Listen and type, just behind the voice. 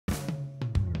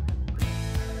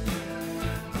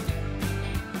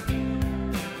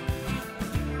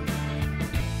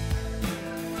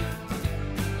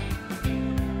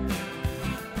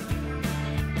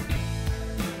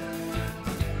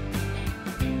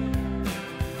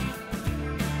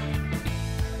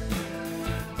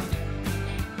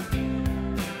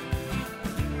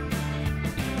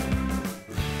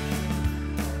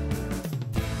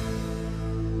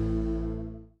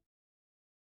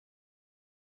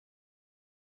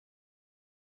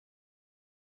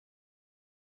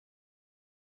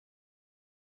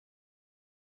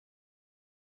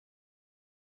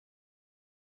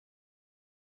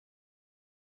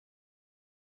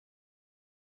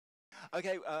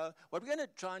Okay, what we're going to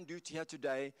try and do here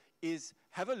today is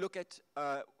have a look at,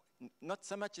 not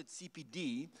so much at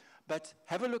CPD, but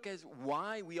have a look at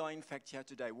why we are in fact here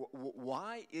today.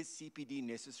 Why is CPD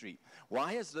necessary?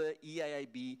 Why has the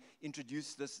EAAB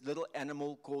introduced this little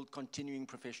animal called continuing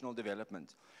professional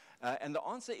development? And the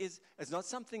answer is, it's not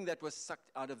something that was sucked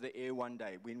out of the air one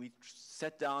day when we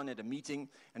sat down at a meeting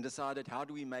and decided how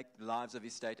do we make the lives of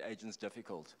estate agents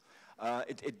difficult.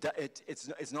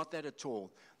 It's not that at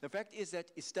all. The fact is that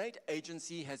estate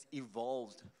agency has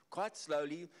evolved quite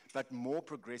slowly but more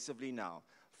progressively now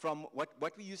from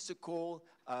what we used to call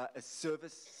a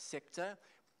service sector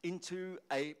into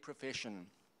a profession.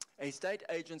 Estate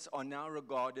agents are now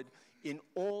regarded in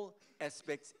all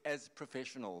aspects as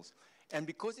professionals. And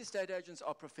because estate agents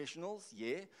are professionals,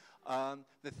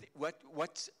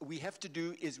 what we have to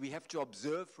do is we have to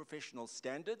observe professional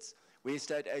standards where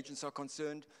estate agents are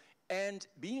concerned. And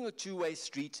being a two-way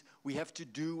street, we have to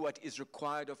do what is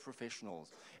required of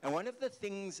professionals. And one of the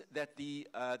things that the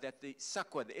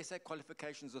SAQA, the SA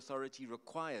Qualifications Authority,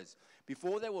 requires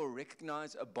before they will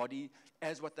recognize a body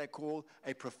as what they call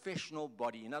a professional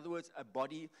body, in other words, a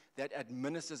body that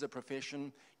administers a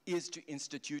profession, is to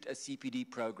institute a CPD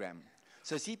program.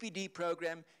 So CPD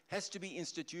program has to be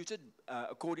instituted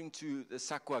according to the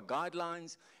SAQA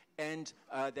guidelines, and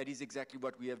that is exactly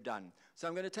what we have done. So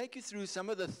I'm going to take you through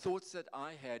some of the thoughts that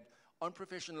I had on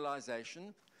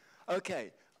professionalization.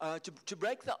 Okay, to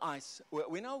break the ice,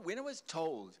 when I was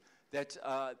told that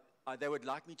they would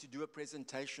like me to do a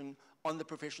presentation on the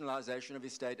professionalization of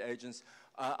estate agents,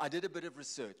 I did a bit of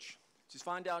research to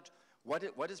find out what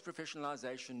does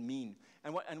professionalization mean.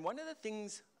 And one of the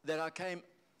things that I came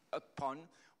upon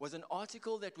was an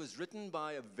article that was written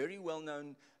by a very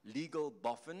well-known legal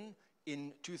boffin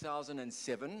in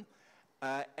 2007,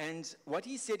 and what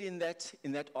he said in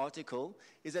that article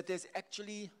is that there's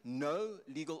actually no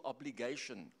legal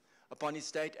obligation upon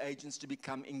estate agents to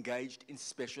become engaged in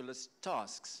specialist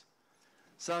tasks.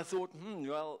 So I thought,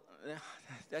 well,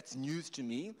 that's news to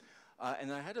me.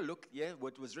 And I had a look,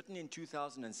 what was written in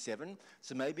 2007,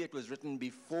 so maybe it was written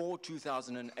before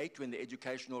 2008 when the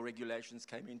educational regulations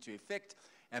came into effect,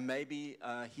 and maybe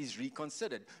he's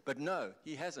reconsidered. But no,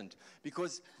 he hasn't,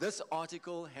 because this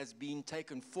article has been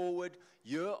taken forward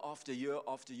year after year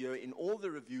after year in all the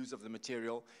reviews of the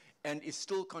material, and is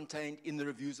still contained in the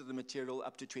reviews of the material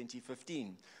up to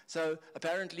 2015. So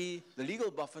apparently the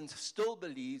legal boffin still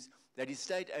believes that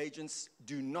estate agents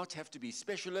do not have to be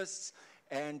specialists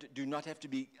and do not have to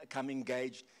become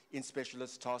engaged in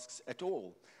specialist tasks at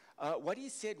all. What he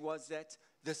said was that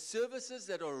the services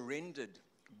that are rendered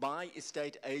by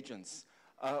estate agents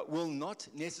will not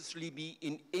necessarily be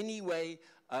in any way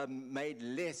made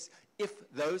less if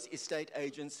those estate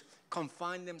agents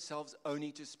confine themselves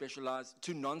only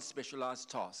to non-specialized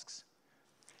tasks.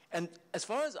 And as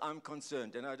far as I'm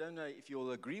concerned, and I don't know if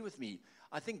you'll agree with me,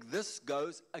 I think this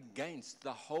goes against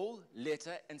the whole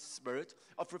letter and spirit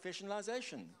of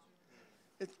professionalization.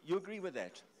 You agree with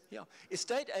that? Yeah.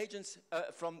 Estate agents,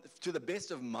 to the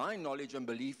best of my knowledge and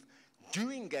belief,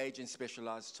 do engage in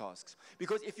specialized tasks.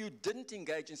 Because if you didn't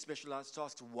engage in specialized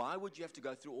tasks, why would you have to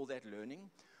go through all that learning?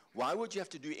 Why would you have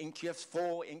to do NQF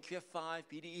 4, NQF 5,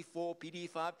 PDE 4, PDE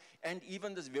 5, and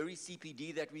even this very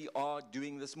CPD that we are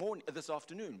doing this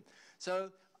afternoon?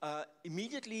 So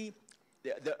immediately,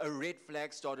 a red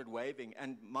flag started waving,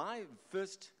 and my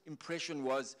first impression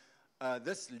was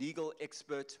this legal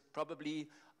expert probably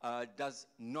does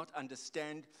not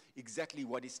understand exactly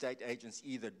what estate agents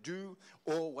either do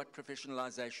or what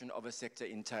professionalization of a sector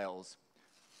entails.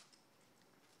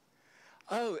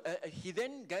 He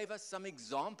then gave us some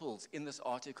examples in this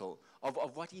article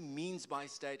of what he means by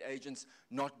estate agents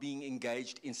not being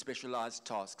engaged in specialized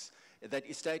tasks, that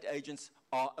estate agents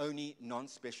are only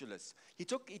non-specialists. He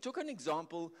took an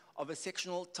example of a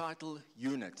sectional title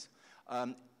unit.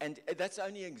 And that's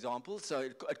only an example, so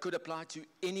it could apply to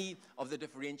any of the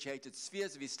differentiated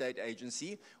spheres of estate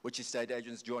agency, which estate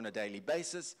agents do on a daily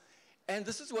basis. And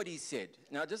this is what he said.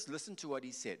 Now just listen to what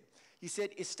he said. He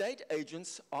said, estate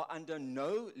agents are under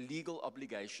no legal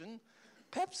obligation,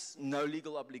 perhaps no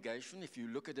legal obligation, if you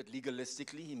look at it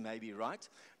legalistically, he may be right,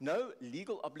 no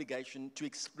legal obligation to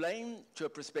explain to a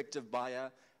prospective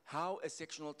buyer how a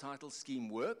sectional title scheme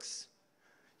works.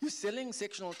 You're selling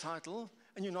sectional title,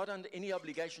 and you're not under any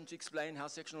obligation to explain how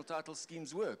sectional title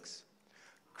schemes works.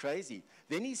 Crazy.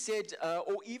 Then he said,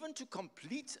 or even to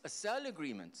complete a sale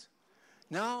agreement.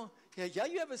 Now, here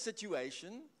you have a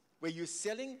situation where you're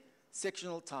selling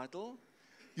sectional title.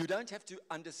 You don't have to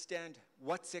understand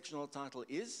what sectional title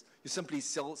is. You simply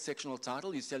sell sectional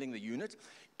title. You're selling the unit.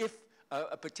 If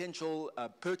a potential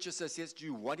purchaser says to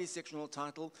you, what is sectional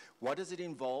title? What does it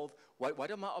involve?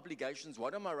 What are my obligations?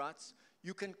 What are my rights?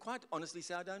 You can quite honestly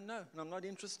say, I don't know, and I'm not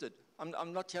interested.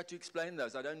 I'm not here to explain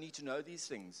those. I don't need to know these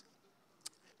things.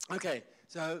 Okay,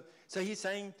 so he's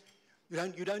saying,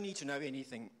 you don't need to know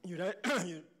anything. You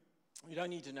don't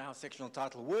need to know how sectional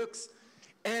title works.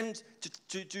 And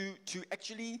to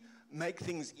actually make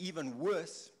things even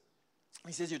worse,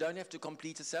 he says you don't have to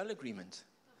complete a sale agreement.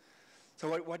 So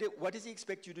what does he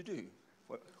expect you to do?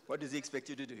 What does he expect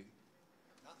you to do?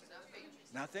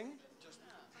 Nothing?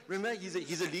 Remember,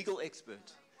 he's a legal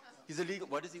expert. He's a legal,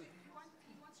 what is he? He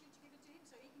wants you to give it to him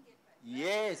so he can get paid.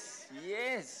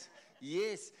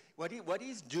 Yes. What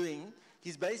he's doing,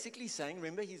 he's basically saying,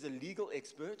 remember, he's a legal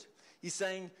expert. He's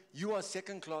saying, you are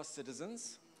second-class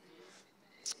citizens.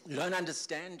 You don't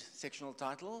understand sectional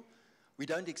title. We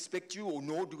don't expect you, or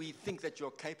nor do we think that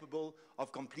you're capable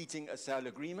of completing a sale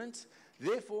agreement.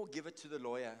 Therefore, give it to the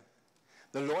lawyer.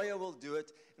 The lawyer will do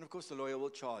it, and of course, the lawyer will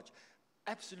charge.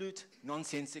 Absolute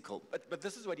nonsensical. But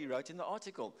this is what he wrote in the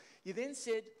article. He then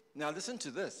said, now listen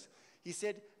to this. He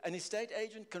said, an estate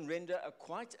agent can render a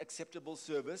quite acceptable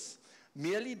service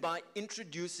merely by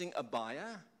introducing a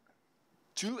buyer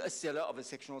to a seller of a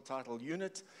sectional title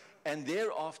unit, and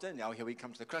thereafter, now here we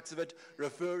come to the crux of it,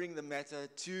 referring the matter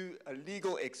to a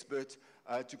legal expert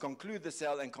to conclude the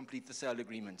sale and complete the sale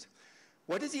agreement.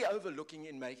 What is he overlooking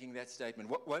in making that statement?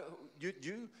 Do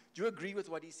you agree with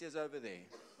what he says over there?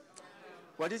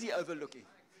 What is he overlooking?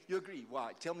 You agree?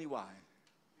 Why? Tell me why.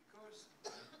 Because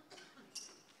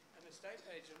an estate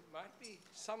agent might be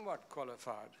somewhat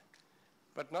qualified,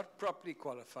 but not properly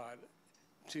qualified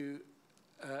to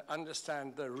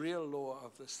understand the real law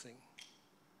of this thing.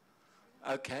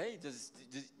 Okay,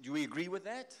 do we agree with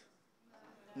that?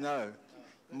 No.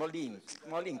 Marlene,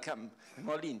 come.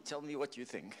 Marlene, tell me what you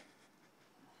think.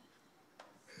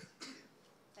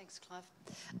 Thanks,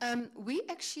 Clive. We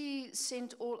actually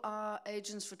sent all our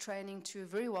agents for training to a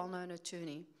very well-known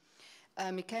attorney.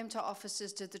 He came to our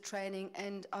offices, did the training,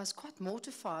 and I was quite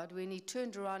mortified when he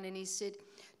turned around and he said,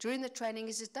 during the training,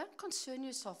 he says, don't concern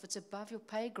yourself, it's above your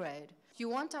pay grade. You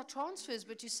want our transfers,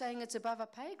 but you're saying it's above our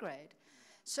pay grade.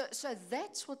 So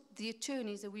that's what the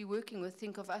attorneys that we're working with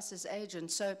think of us as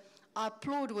agents. So I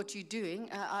applaud what you're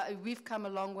doing. We've come a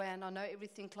long way, and I know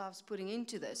everything Clive's putting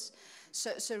into this.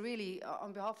 So really,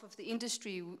 on behalf of the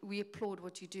industry, we applaud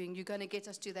what you're doing. You're going to get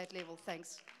us to that level.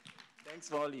 Thanks. Thanks,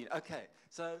 Marlene. Okay,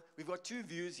 so we've got two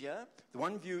views here. The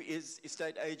one view is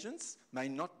estate agents may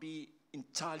not be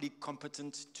entirely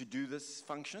competent to do this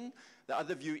function. The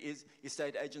other view is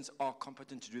estate agents are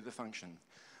competent to do the function.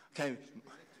 Okay.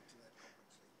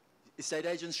 Estate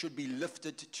agents should be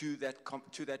lifted to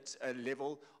that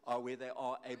level where they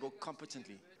are able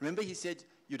competently. Remember, he said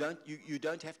you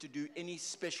don't have to do any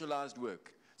specialized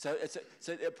work. So it's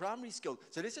a primary skill.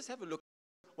 So let's just have a look.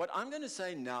 What I'm going to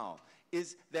say now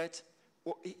is that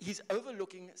he's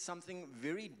overlooking something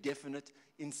very definite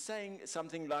in saying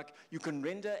something like you can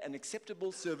render an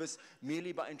acceptable service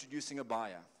merely by introducing a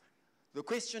buyer. The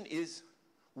question is,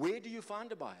 where do you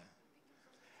find a buyer?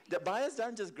 The buyers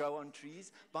don't just grow on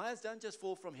trees. Buyers don't just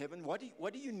fall from heaven. What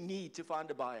do you need to find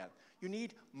a buyer? You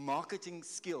need marketing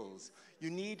skills. You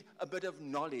need a bit of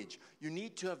knowledge. You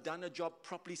need to have done a job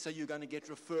properly so you're going to get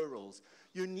referrals.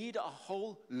 You need a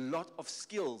whole lot of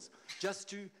skills just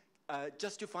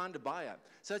to find a buyer.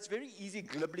 So it's very easy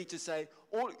glibly to say,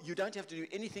 you don't have to do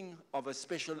anything of a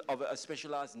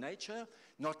specialized nature,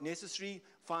 not necessary,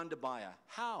 find a buyer.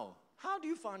 How? How do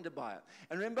you find a buyer?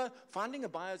 And remember, finding a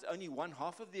buyer is only one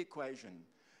half of the equation.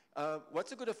 What's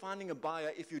the good of finding a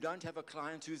buyer if you don't have a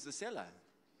client who's the seller?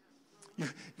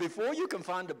 Before you can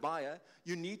find a buyer,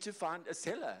 you need to find a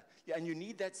seller. And you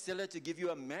need that seller to give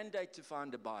you a mandate to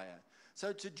find a buyer.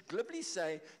 So to glibly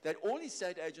say that all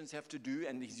estate agents have to do,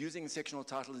 and he's using sectional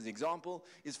title as an example,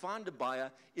 is find a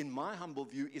buyer, in my humble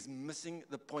view, is missing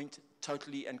the point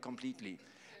totally and completely.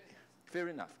 Fair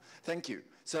enough. Thank you.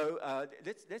 So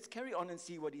let's carry on and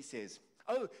see what he says.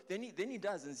 Oh, then he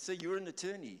does, and so you're an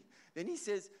attorney. Then he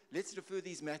says, let's refer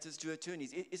these matters to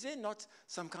attorneys. Is there not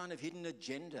some kind of hidden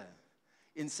agenda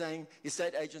in saying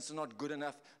estate agents are not good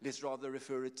enough, let's rather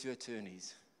refer it to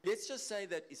attorneys? Let's just say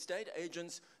that estate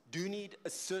agents do need a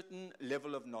certain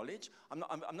level of knowledge.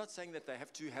 I'm not saying that they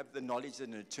have to have the knowledge that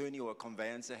an attorney or a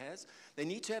conveyancer has. They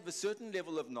need to have a certain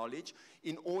level of knowledge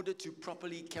in order to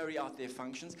properly carry out their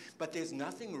functions. But there's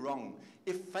nothing wrong,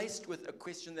 if faced with a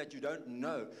question that you don't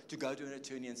know, to go to an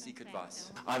attorney and seek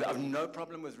advice. I've no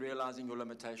problem with realizing your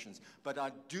limitations. But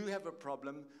I do have a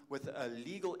problem with a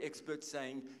legal expert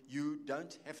saying you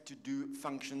don't have to do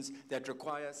functions that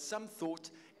require some thought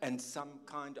and some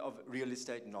kind of real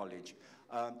estate knowledge.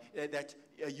 that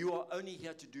you are only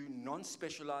here to do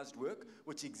non-specialized work,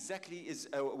 which exactly is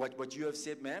what you have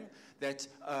said, ma'am, that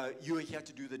you are here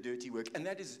to do the dirty work. And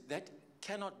that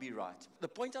cannot be right. The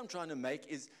point I'm trying to make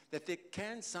is that there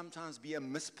can sometimes be a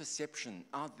misperception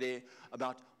out there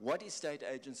about what estate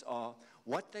agents are,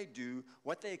 what they do,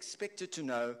 what they're expected to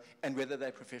know, and whether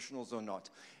they're professionals or not.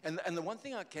 And the one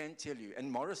thing I can tell you,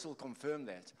 and Morris will confirm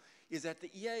that, is that the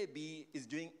EAB is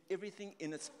doing everything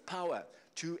in its power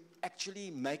to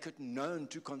actually make it known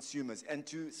to consumers and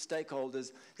to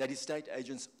stakeholders that estate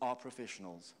agents are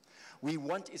professionals. We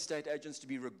want estate agents to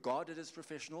be regarded as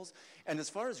professionals, and as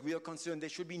far as we are concerned, there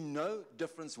should be no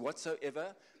difference whatsoever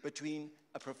between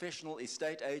a professional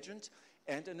estate agent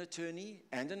and an attorney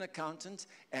and an accountant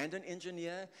and an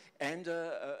engineer and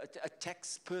a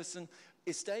tax person.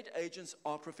 Estate agents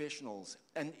are professionals,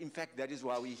 and in fact, that is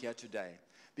why we're here today.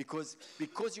 Because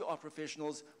you are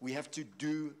professionals, we have to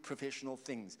do professional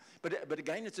things. But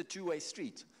again, it's a two-way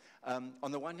street.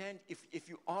 On the one hand, if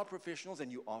you are professionals,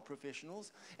 and you are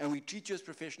professionals, and we treat you as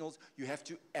professionals, you have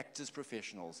to act as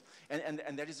professionals.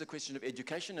 And that is a question of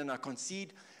education, and I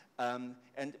concede. And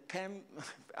Pam,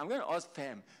 I'm going to ask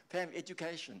Pam. Pam,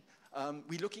 education.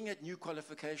 We're looking at new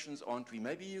qualifications, aren't we?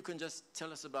 Maybe you can just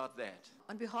tell us about that.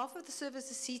 On behalf of the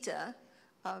Services CETA,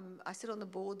 I sit on the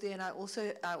board there, and I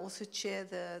also chair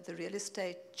the Real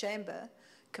Estate Chamber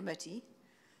Committee.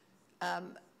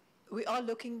 We are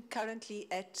looking currently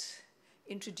at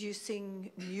introducing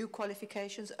new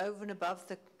qualifications over and above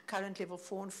the current level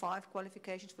 4 and 5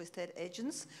 qualifications for estate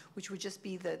agents, which would just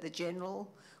be the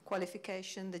general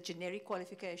qualification, the generic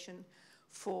qualification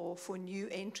for new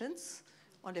entrants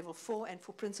on level 4 and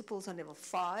for principals on level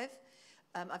 5.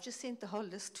 I've just sent the whole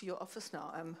list to your office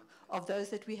now of those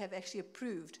that we have actually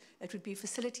approved. It would be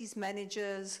facilities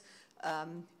managers,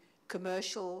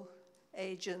 commercial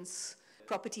agents,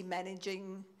 property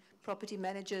managers.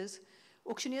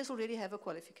 Auctioneers already have a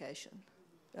qualification.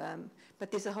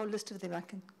 But there's a whole list of them. I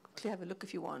can quickly have a look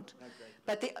if you want.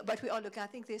 Okay. But we are looking, I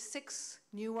think there's 6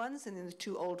 new ones and then the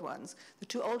 2 old ones. The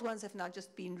 2 old ones have now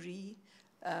just been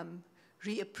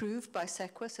re-approved by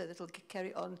SAQA, so that will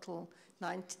carry on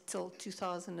till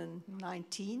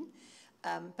 2019.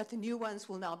 But the new ones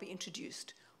will now be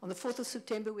introduced. On the 4th of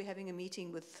September, we're having a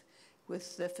meeting with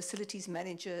the Facilities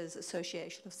Managers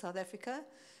Association of South Africa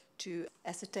to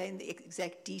ascertain the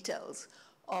exact details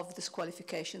of this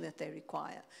qualification that they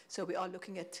require. So we are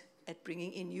looking at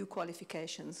bringing in new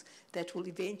qualifications that will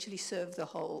eventually serve the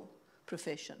whole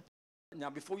profession. Now,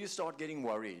 before you start getting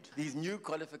worried, these new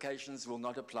qualifications will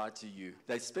not apply to you.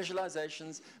 They're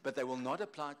specializations, but they will not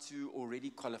apply to already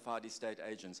qualified estate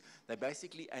agents. They're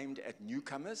basically aimed at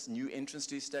newcomers, new entrants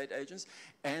to estate agents,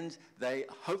 and they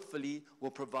hopefully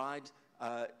will provide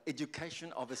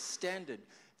education of a standard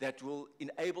that will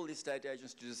enable estate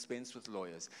agents to dispense with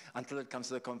lawyers until it comes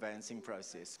to the conveyancing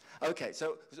process. Okay,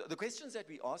 so the questions that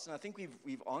we asked, and I think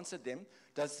we've answered them.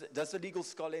 Does the legal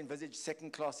scholar envisage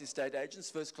second-class estate agents,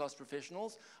 first-class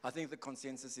professionals? I think the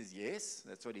consensus is yes.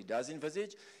 That's what he does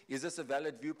envisage. Is this a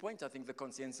valid viewpoint? I think the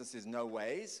consensus is no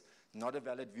ways. Not a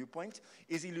valid viewpoint.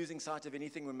 Is he losing sight of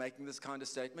anything when making this kind of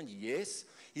statement? Yes.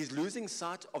 He's losing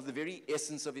sight of the very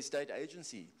essence of estate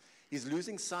agency. He's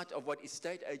losing sight of what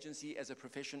estate agency as a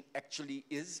profession actually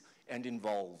is and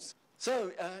involves.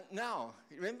 So now,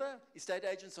 remember, estate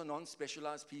agents are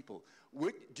non-specialized people.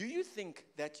 Do you think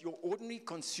that your ordinary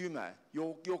consumer,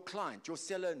 your client, your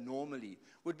seller normally,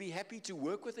 would be happy to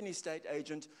work with an estate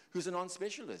agent who's a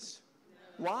non-specialist?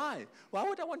 Why? Why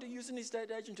would I want to use an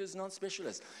estate agent who's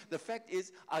non-specialist? The fact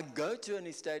is, I go to an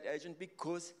estate agent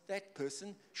because that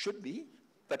person should be,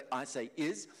 but I say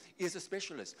is a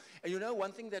specialist. And you know,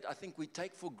 one thing that I think we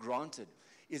take for granted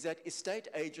is that estate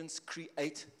agents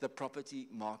create the property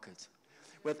market.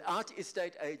 Without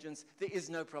estate agents, there is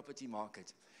no property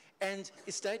market. And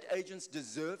estate agents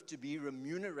deserve to be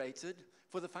remunerated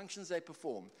for the functions they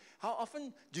perform. How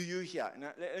often do you hear,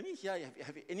 now, let me hear,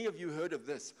 have any of you heard of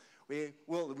this? Where,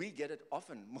 well, we get it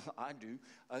often, well, I do.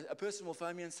 A person will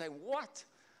phone me and say, what?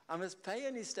 I must pay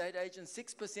an estate agent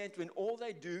 6% when all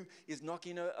they do is knock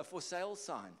in a for sale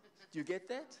sign. Do you get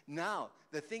that? Now,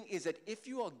 the thing is that if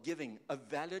you are giving a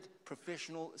valid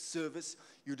professional service,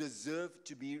 you deserve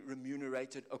to be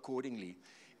remunerated accordingly.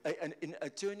 An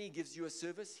attorney gives you a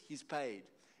service, he's paid.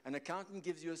 An accountant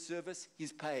gives you a service,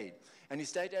 he's paid. An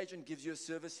estate agent gives you a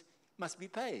service, must be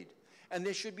paid. And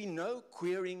there should be no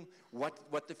querying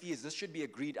what the fee is. This should be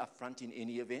agreed up front in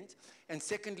any event. And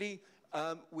secondly,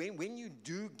 when you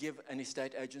do give an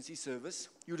estate agency service,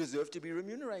 you deserve to be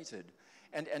remunerated.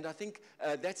 And I think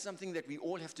that's something that we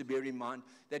all have to bear in mind,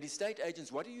 that estate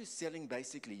agents, what are you selling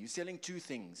basically? You're selling two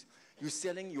things. You're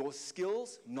selling your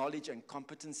skills, knowledge, and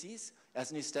competencies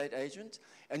as an estate agent,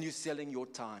 and you're selling your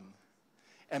time.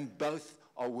 And both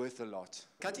are worth a lot.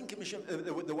 Cutting commission,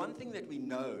 the one thing that we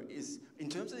know is, in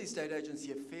terms of the Estate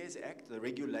Agency Affairs Act, the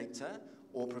regulator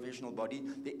or professional body,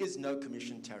 there is no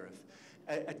commission tariff.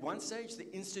 At one stage, the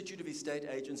Institute of Estate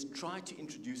Agents tried to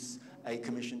introduce a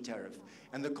commission tariff,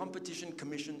 and the Competition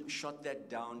Commission shot that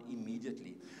down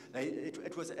immediately.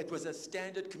 It was a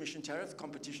standard commission tariff.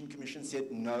 Competition Commission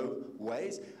said no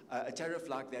ways. A tariff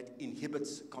like that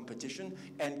inhibits competition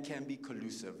and can be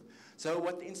collusive. So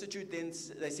what the Institute then,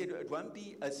 they said it won't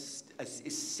be a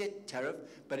set tariff,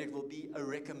 but it will be a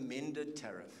recommended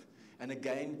tariff. And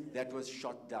again, that was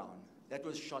shot down. That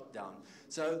was shot down.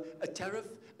 So a tariff,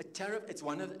 it's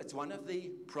one of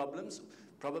the problems,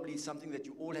 probably something that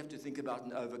you all have to think about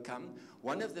and overcome.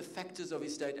 One of the factors of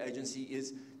estate agency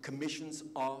is commissions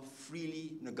are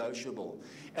freely negotiable.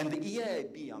 And the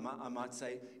EAAB, I might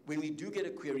say, when we do get a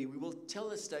query, we will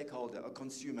tell a stakeholder, a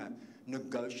consumer,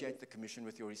 negotiate the commission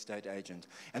with your estate agent.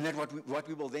 And then what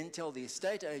we will then tell the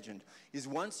estate agent is,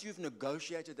 once you've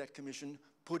negotiated that commission,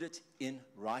 put it in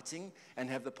writing and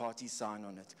have the parties sign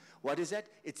on it. What is that?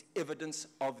 It's evidence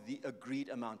of the agreed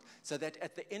amount. So that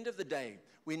at the end of the day,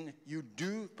 when you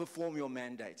do perform your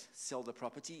mandate, sell the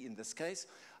property in this case,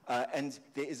 and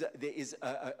there is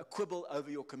a quibble over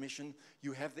your commission,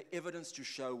 you have the evidence to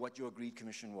show what your agreed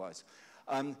commission was.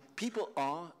 People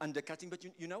are undercutting, but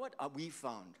you know what we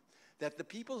found? That the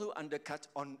people who undercut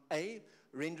on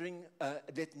rendering,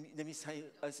 let me say,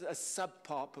 a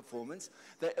subpar performance,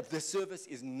 the service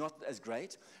is not as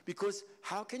great, because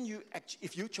how can you,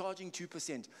 if you're charging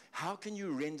 2%, how can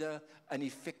you render an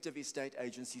effective estate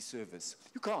agency service?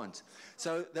 You can't.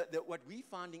 So what we're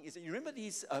finding is, that you remember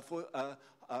these for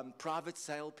private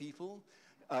sale people?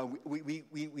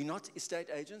 We're not estate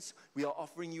agents. We are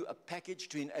offering you a package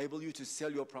to enable you to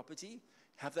sell your property.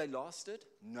 Have they lasted?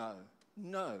 No.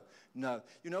 No, no.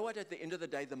 You know what? At the end of the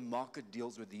day, the market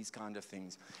deals with these kind of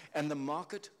things. And the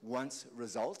market wants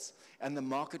results, and the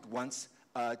market wants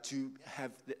to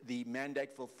have the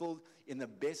mandate fulfilled in the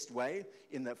best way,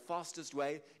 in the fastest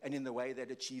way, and in the way that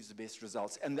achieves the best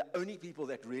results. And the only people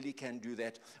that really can do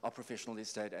that are professional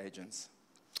estate agents.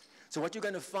 So what you're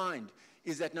going to find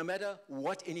is that no matter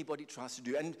what anybody tries to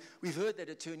do, and we've heard that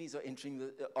attorneys are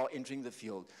entering the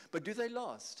field, but do they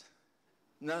last?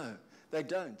 No, they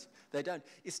don't. They don't.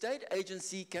 Estate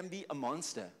agency can be a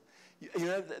monster. You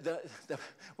know,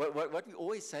 what we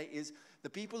always say is, the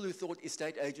people who thought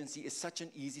estate agency is such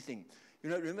an easy thing. You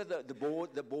know, remember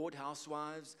the board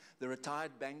housewives, the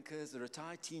retired bankers, the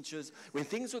retired teachers. When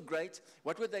things were great,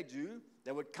 what would they do?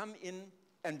 They would come in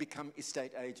and become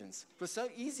estate agents. It was so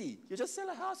easy. You just sell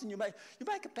a house and you make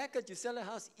a package, you sell a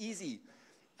house, easy.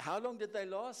 How long did they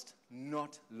last?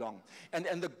 Not long. And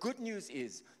the good news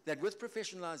is that with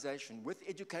professionalization, with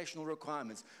educational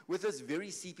requirements, with this very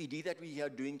CPD that we are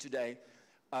doing today,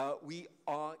 we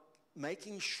are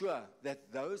making sure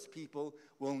that those people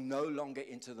will no longer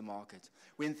enter the market.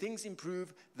 When things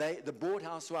improve, the board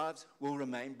housewives will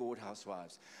remain board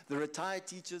housewives. The retired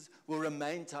teachers will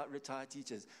remain retired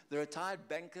teachers. The retired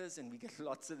bankers, and we get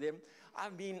lots of them.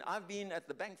 I've been at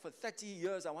the bank for 30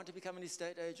 years. I want to become an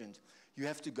estate agent. You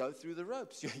have to go through the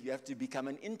ropes. You have to become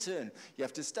an intern. You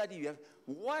have to study.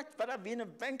 What? But I've been a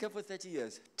banker for 30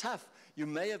 years. Tough. You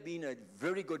may have been a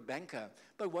very good banker,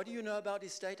 but what do you know about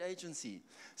estate agency?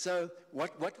 So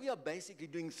what we are basically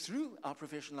doing through our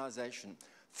professionalization,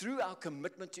 through our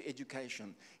commitment to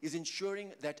education, is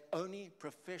ensuring that only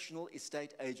professional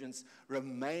estate agents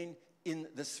remain in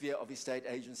the sphere of estate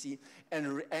agency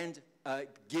and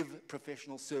give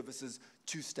professional services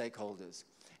to stakeholders.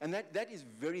 And that is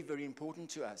very, very important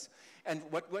to us. And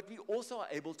what we also are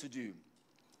able to do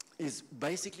is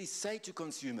basically say to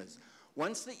consumers,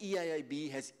 once the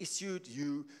EAAB has issued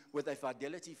you with a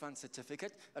Fidelity Fund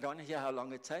certificate, I don't want to hear how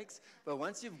long it takes, but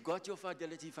once you've got your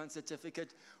Fidelity Fund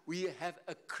certificate, we have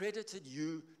accredited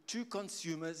you to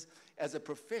consumers as a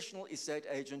professional estate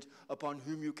agent upon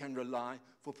whom you can rely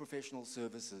for professional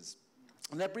services.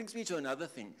 And that brings me to another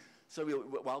thing. So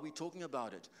while we're talking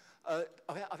about it,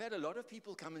 I've had a lot of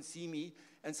people come and see me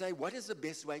and say, what is the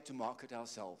best way to market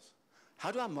ourselves?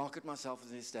 How do I market myself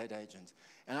as an estate agent?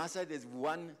 And I say there's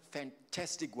one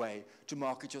fantastic way to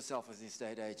market yourself as an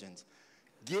estate agent.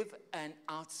 Give an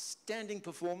outstanding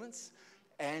performance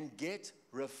and get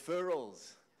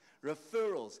referrals.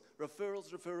 Referrals,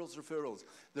 referrals, referrals, referrals.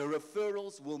 The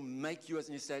referrals will make you as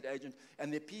an estate agent,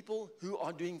 and the people who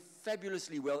are doing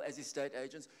fabulously well as estate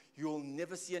agents, you'll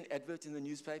never see an advert in the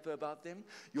newspaper about them.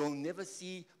 You'll never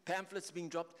see pamphlets being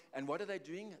dropped. And what are they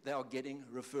doing? They are getting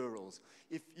referrals.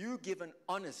 If you give an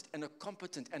honest and a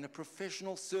competent and a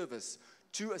professional service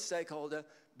to a stakeholder,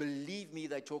 believe me,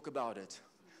 they talk about it.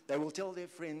 They will tell their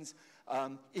friends.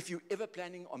 If you're ever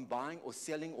planning on buying or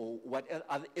selling or what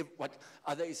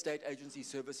other estate agency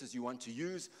services you want to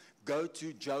use, go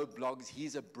to Joe Bloggs.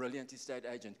 He's a brilliant estate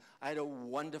agent. I had a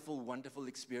wonderful, wonderful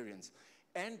experience.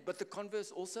 But the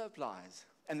converse also applies.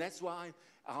 And that's why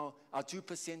our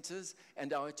 2%ers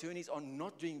and our attorneys are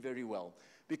not doing very well.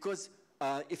 Because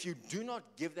if you do not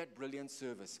give that brilliant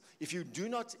service, if you do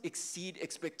not exceed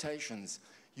expectations,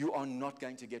 you are not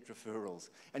going to get referrals.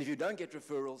 And if you don't get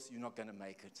referrals, you're not going to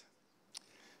make it.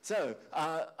 So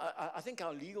I think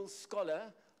our legal scholar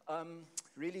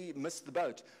really missed the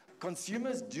boat.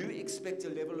 Consumers do expect a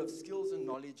level of skills and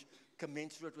knowledge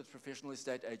commensurate with professional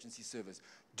estate agency service.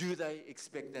 Do they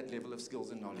expect that level of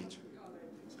skills and knowledge?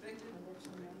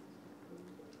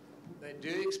 They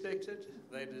do expect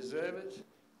it, they deserve it,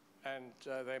 and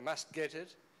they must get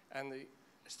it. And the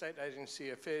Estate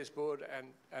Agency Affairs Board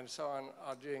and so on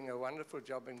are doing a wonderful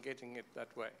job in getting it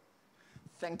that way.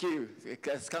 Thank you. It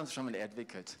comes from an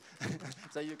advocate.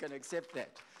 So you can accept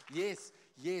that. Yes,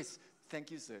 yes.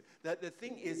 Thank you, sir. The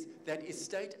thing is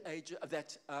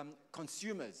that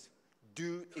consumers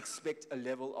do expect a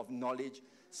level of knowledge,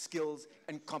 skills,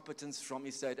 and competence from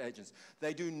estate agents.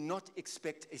 They do not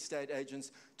expect estate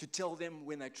agents to tell them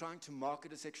when they're trying to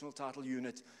market a sectional title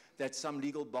unit that some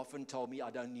legal boffin told me I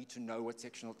don't need to know what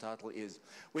sectional title is.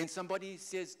 When somebody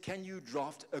says, can you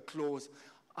draft a clause?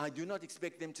 I do not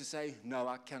expect them to say, no,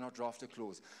 I cannot draft a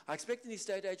clause. I expect an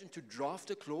estate agent to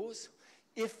draft a clause,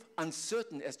 if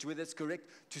uncertain as to whether it's correct,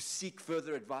 to seek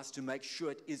further advice to make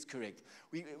sure it is correct.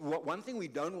 One thing we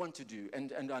don't want to do,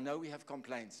 and I know we have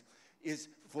complaints, is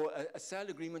for a sale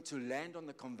agreement to land on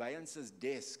the conveyancer's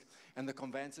desk and the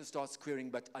conveyancer starts querying,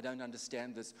 but I don't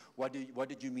understand this. What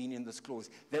did you mean in this clause?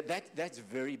 That's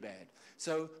very bad.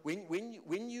 So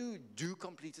when you do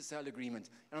complete a sale agreement,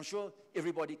 and I'm sure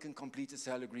everybody can complete a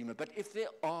sale agreement, but if there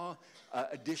are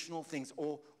additional things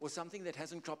or something that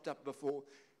hasn't cropped up before,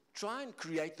 try and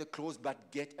create the clause,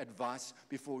 but get advice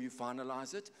before you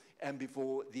finalize it and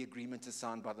before the agreement is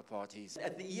signed by the parties.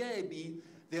 At the EAB,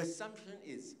 the assumption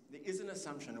is, there is an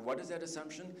assumption. And what is that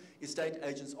assumption? Estate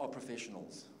agents are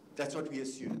professionals. That's what we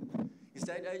assume.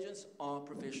 Estate agents are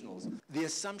professionals. The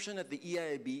assumption at the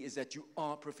EAB is that you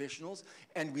are professionals,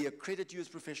 and we accredit you as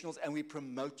professionals, and we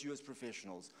promote you as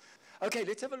professionals. Okay,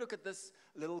 let's have a look at this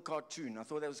little cartoon. I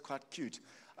thought that was quite cute.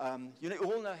 You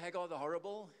all know Hagar the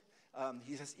Horrible.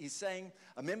 He's saying,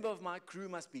 a member of my crew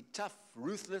must be tough,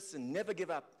 ruthless, and never give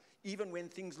up, even when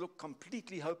things look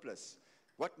completely hopeless.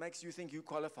 What makes you think you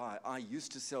qualify? I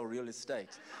used to sell real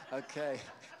estate. Okay.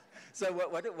 So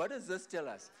what does this tell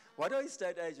us? What are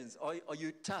estate agents? Are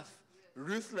you tough,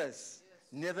 ruthless,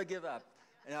 never give up?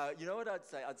 You know what I'd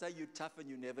say? I'd say you're tough and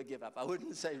you never give up. I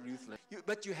wouldn't say ruthless.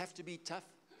 But you have to be tough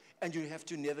and you have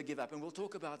to never give up. And we'll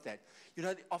talk about that. You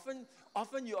know,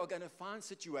 often you are going to find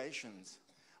situations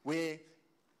where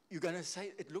you're going to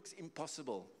say it looks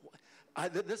impossible.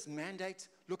 This mandate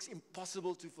looks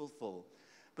impossible to fulfill.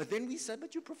 But then we say,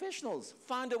 but you're professionals.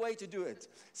 Find a way to do it.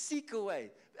 Seek a way.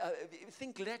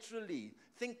 Think laterally.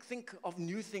 Think of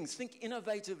new things. Think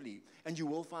innovatively. And you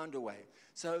will find a way.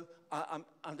 So I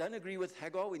don't agree with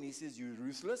Hagar when he says you're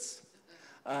ruthless.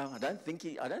 I don't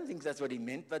think that's what he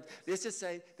meant. But let's just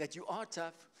say that you are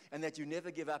tough and that you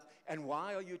never give up. And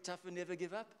why are you tough and never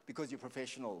give up? Because you're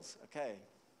professionals. Okay.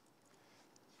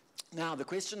 Now, the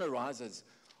question arises,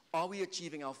 are we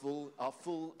achieving our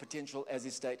full potential as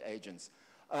estate agents?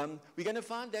 We're going to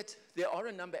find that there are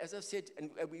a number, as I've said, and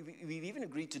we've even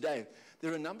agreed today,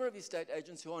 there are a number of estate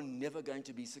agents who are never going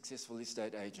to be successful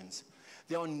estate agents.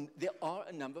 There are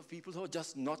a number of people who are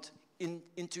just not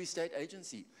into estate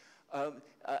agency.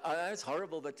 It's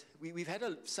horrible, but we've had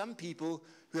some people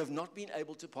who have not been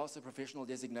able to pass the professional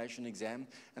designation exam,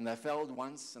 and they failed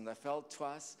once, and they failed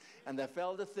twice, and they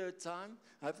failed a third time.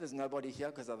 I hope there's nobody here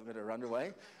because I'm going to run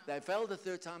away. They failed a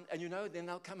third time, and then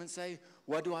they'll come and say,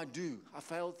 what do? I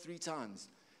failed 3 times.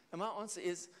 And my answer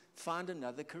is, find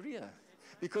another career.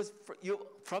 Because you're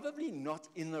probably not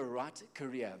in the right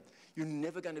career. You're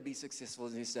never going to be successful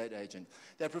as an estate agent.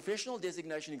 The professional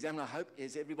designation exam, and I hope,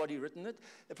 has everybody written it?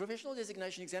 The professional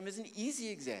designation exam is an easy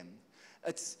exam.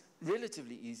 It's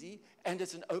relatively easy, and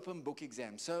it's an open book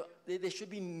exam. So there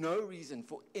should be no reason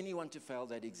for anyone to fail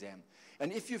that exam.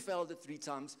 And if you failed it 3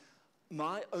 times,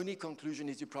 my only conclusion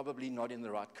is you're probably not in the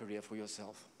right career for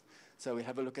yourself. So we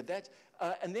have a look at that.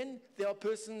 And then there are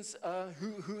persons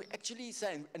who actually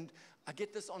say, and I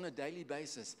get this on a daily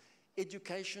basis,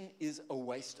 education is a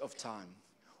waste of time.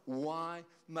 Why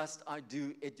must I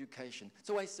do education? It's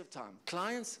a waste of time.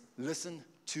 Clients listen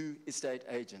to estate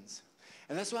agents.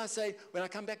 And that's why I say, when I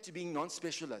come back to being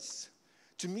non-specialists,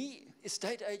 to me,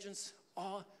 estate agents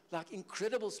are like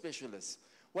incredible specialists.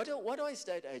 What are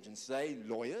estate agents? They're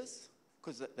lawyers,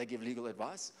 because they give legal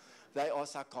advice. They are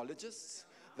psychologists.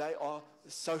 They are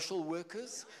social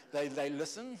workers. They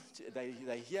listen.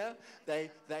 They hear.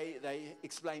 They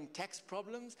explain tax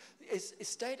problems.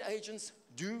 Estate agents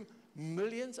do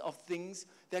millions of things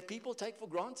that people take for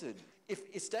granted. If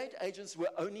estate agents were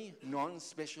only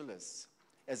non-specialists,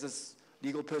 as this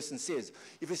legal person says,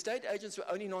 if estate agents were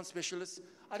only non-specialists,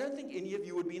 I don't think any of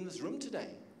you would be in this room today,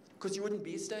 because you wouldn't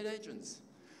be estate agents.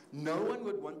 No one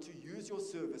would want to use your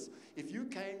service. If you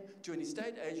came to an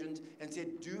estate agent and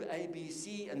said, do A, B,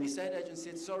 C, and the estate agent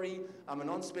said, sorry, I'm a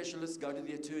non-specialist, go to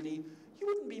the attorney, you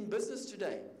wouldn't be in business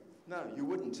today. No, you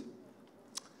wouldn't.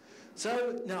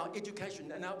 So now,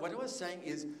 education. Now, what I was saying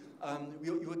is,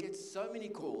 you will get so many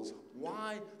calls.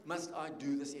 Why must I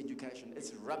do this education?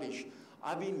 It's rubbish.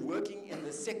 I've been working in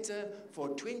the sector for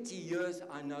 20 years.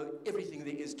 I know everything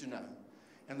there is to know.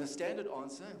 And the standard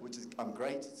answer, which is, I'm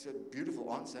great, it's a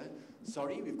beautiful answer,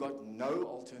 sorry, we've got no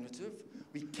alternative.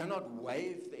 We cannot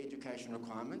waive the education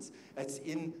requirements. It's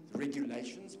in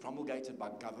regulations promulgated by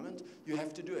government. You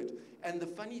have to do it. And the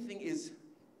funny thing is,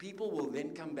 people will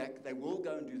then come back, they will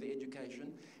go and do the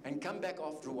education, and come back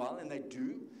after a while, and they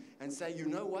do, and say, you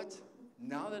know what,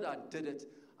 now that I did it,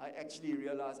 I actually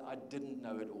realized I didn't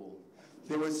know it all.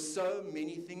 There were so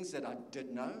many things that I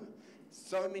did know,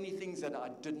 so many things that I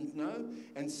didn't know,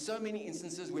 and so many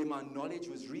instances where my knowledge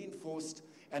was reinforced,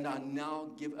 and I now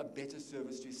give a better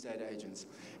service to estate agents.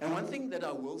 And one thing that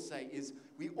I will say is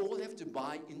we all have to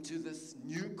buy into this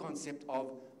new concept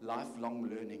of lifelong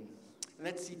learning. And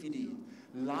that's CPD,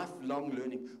 lifelong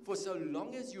learning. For so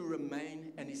long as you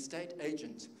remain an estate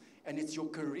agent, and it's your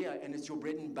career and it's your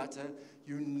bread and butter,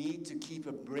 you need to keep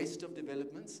abreast of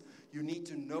developments. You need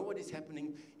to know what is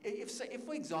happening. If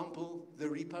for example, the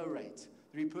repo rate,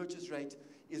 the repurchase rate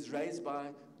is raised by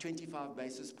 25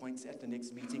 basis points at the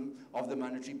next meeting of the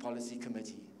Monetary Policy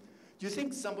Committee, do you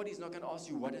think somebody's not going to ask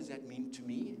you, what does that mean to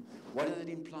me? What does it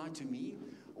imply to me?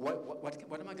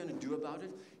 What am I going to do about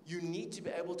it? You need to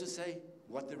be able to say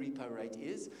what the repo rate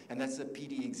is, and that's a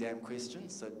PD exam question,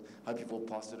 so I hope you've all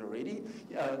passed it already.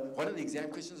 One of the exam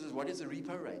questions is, what is the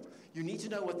repo rate? You need to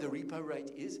know what the repo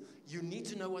rate is. You need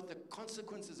to know what the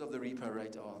consequences of the repo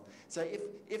rate are. So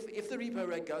if the repo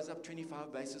rate goes up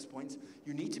 25 basis points,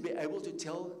 you need to be able to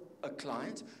tell a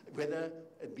client, whether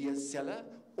it be a seller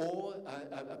or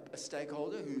a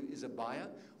stakeholder who is a buyer,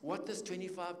 what this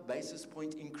 25 basis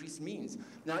point increase means.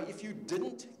 Now, if you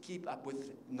didn't keep up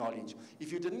with knowledge,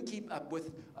 if you didn't keep up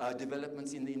with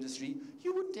developments in the industry,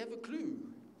 you wouldn't have a clue.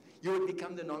 You would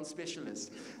become the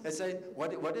non-specialist. They say,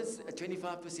 what does a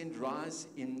 25% rise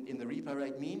in the repo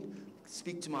rate mean?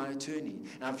 Speak to my attorney.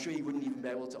 And I'm sure he wouldn't even be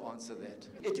able to answer that.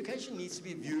 Education needs to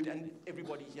be viewed, and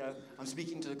everybody here, I'm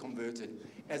speaking to the converted,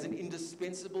 as an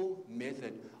indispensable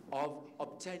method of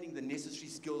obtaining the necessary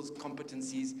skills,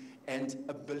 competencies, and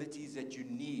abilities that you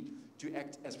need to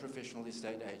act as professional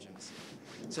estate agents.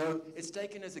 So it's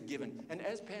taken as a given. And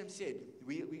as Pam said,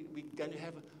 we're going to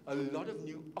have a lot of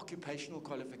new occupational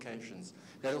qualifications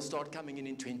that will start coming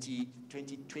in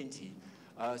 2020.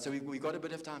 So we've got a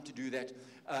bit of time to do that.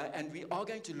 And we are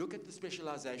going to look at the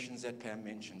specializations that Pam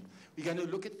mentioned. We're going to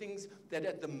look at things that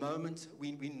at the moment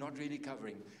we're not really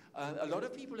covering. A lot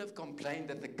of people have complained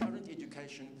that the current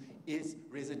education is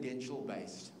residential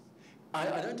based.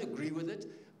 I don't agree with it.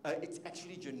 It's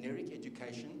actually generic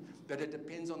education, but it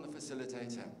depends on the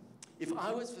facilitator. If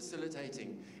I was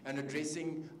facilitating and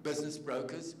addressing business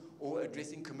brokers or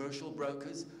addressing commercial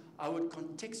brokers, I would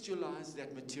contextualize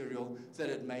that material so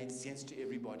that it made sense to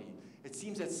everybody. It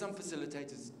seems that some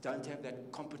facilitators don't have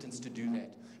that competence to do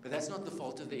that, but that's not the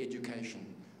fault of the education.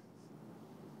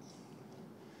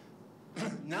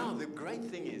 Now, the great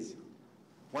thing is,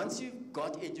 once you've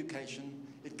got education,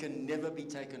 it can never be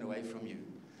taken away from you.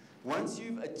 Once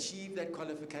you've achieved that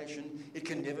qualification, it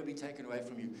can never be taken away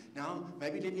from you. Now,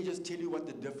 maybe let me just tell you what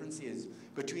the difference is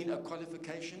between a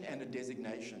qualification and a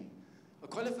designation. A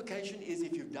qualification is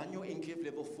if you've done your NQF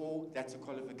level 4, that's a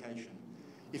qualification.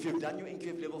 If you've done your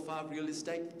NQF level 5 real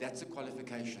estate, that's a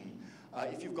qualification.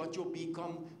 If you've got your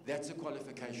BCom, that's a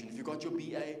qualification. If you've got your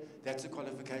BA, that's a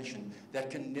qualification. That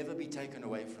can never be taken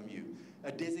away from you.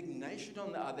 A designation,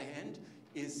 on the other hand,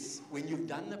 is when you've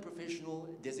done the professional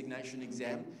designation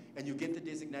exam and you get the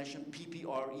designation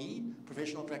PPRE,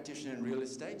 Professional Practitioner in Real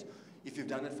Estate. If you've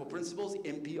done it for principals,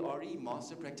 MPRE,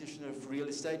 Master Practitioner of Real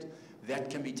Estate, that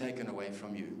can be taken away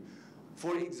from you.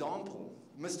 For example,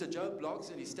 Mr. Joe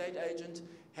Bloggs, an estate agent,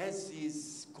 has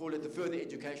his, call it the Further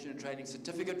Education and Training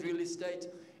Certificate Real Estate,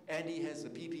 and he has the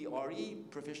PPRE,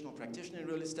 Professional Practitioner in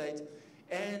Real Estate,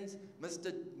 and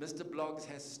Mr. Bloggs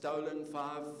has stolen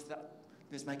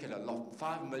let's make it a lot,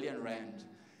 5 million rand.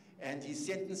 And he's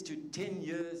sentenced to 10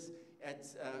 years at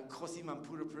Kgosi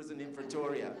Mampuru prison in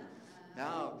Pretoria.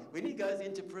 Now, when he goes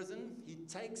into prison, he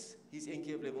takes his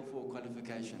NQF level 4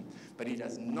 qualification, but he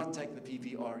does not take the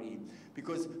PPRE,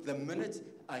 because the minute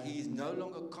he is no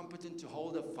longer competent to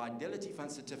hold a Fidelity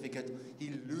Fund certificate,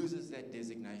 he loses that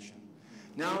designation.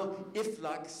 Now, if,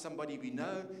 like somebody we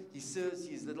know, he serves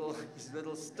his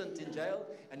little stint in jail,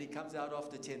 and he comes out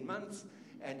after 10 months,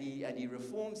 and he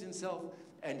reforms himself,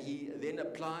 and he then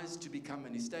applies to become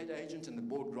an estate agent, and the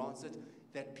board grants it,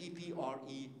 that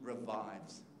PPRE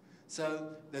revives.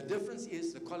 So the difference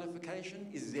is the qualification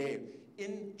is there.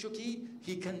 In Chuki,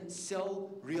 he can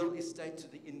sell real estate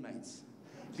to the inmates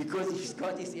because he's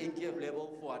got his NQF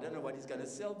level 4. I don't know what he's going to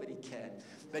sell, but he can.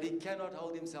 But he cannot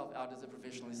hold himself out as a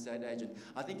professional estate agent.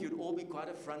 I think you'd all be quite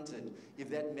affronted if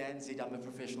that man said, I'm a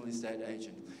professional estate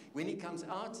agent. When he comes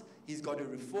out, he's got to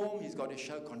reform, he's got to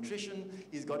show contrition,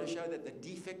 he's got to show that the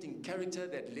defect in character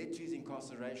that led to his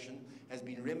incarceration has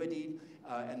been remedied,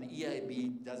 and the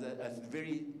EAB does a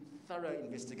very thorough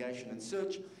investigation and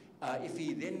search. If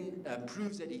he then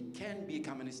proves that he can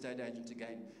become an estate agent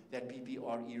again, that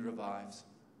PPRE revives.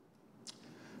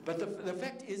 But the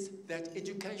fact is that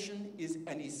education is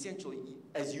an essential,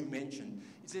 as you mentioned,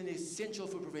 it's an essential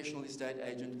for a professional estate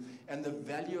agent, and the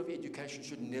value of education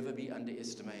should never be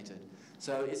underestimated.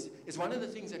 So it's one of the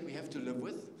things that we have to live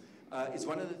with. It's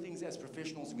one of the things as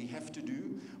professionals we have to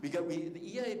do. The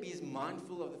EAB is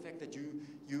mindful of the fact that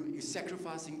you're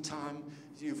sacrificing time.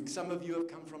 Some of you have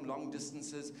come from long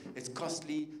distances. It's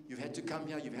costly. You've had to come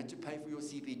here. You've had to pay for your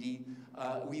CPD.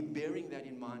 We're bearing that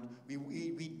in mind.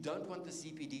 We don't want the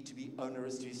CPD to be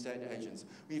onerous to estate agents.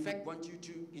 We, in fact, want you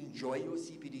to enjoy your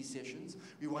CPD sessions.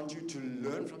 We want you to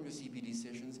learn from your CPD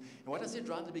sessions. And what I said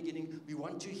right at the beginning, we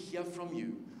want to hear from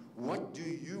you. What do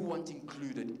you want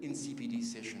included in CPD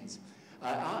sessions?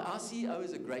 Our CEO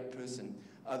is a great person.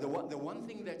 The one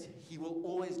thing that he will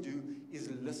always do is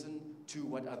listen to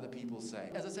what other people say.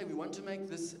 As I say, we want to make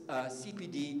this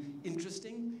CPD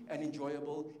interesting and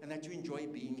enjoyable, and that you enjoy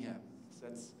being here. So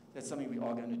that's something we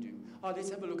are going to do. Let's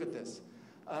have a look at this.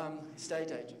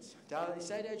 Estate agents. The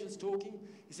estate agent's talking.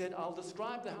 He said, I'll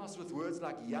describe the house with words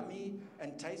like yummy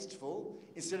and tasteful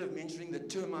instead of mentioning the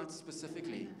termites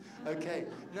specifically. Okay,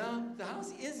 now the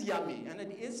house is yummy and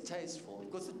it is tasteful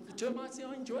because the termites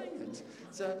are enjoying it.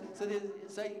 So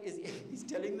he's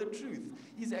telling the truth.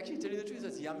 He's actually telling the truth.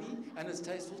 It's yummy and it's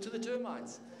tasteful to the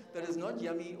termites, but it's not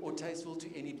yummy or tasteful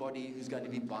to anybody who's going to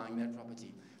be buying that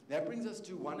property. That brings us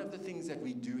to one of the things that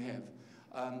we do have.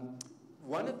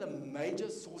 One of the major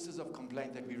sources of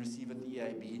complaint that we receive at the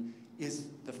EAB is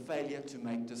the failure to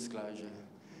make disclosure.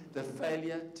 The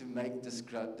failure to make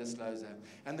disclosure.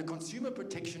 And the Consumer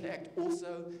Protection Act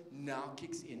also now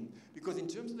kicks in. Because in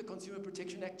terms of the Consumer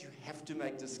Protection Act, you have to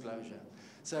make disclosure.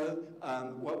 So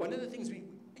one of the things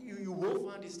you will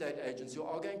find estate agents who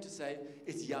are going to say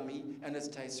it's yummy and it's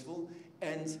tasteful.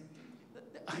 And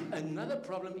another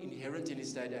problem inherent in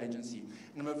estate agency,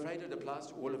 and I'm afraid it applies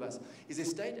to all of us, is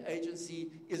estate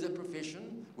agency is a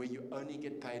profession where you only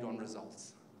get paid on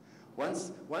results.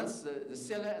 Once the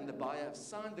seller and the buyer have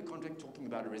signed the contract talking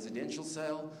about a residential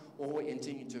sale or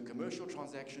entering into a commercial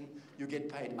transaction, you get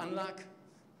paid. Unlike,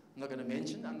 I'm not going to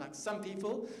mention, unlike some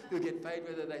people who get paid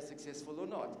whether they're successful or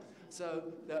not. So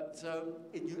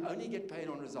you only get paid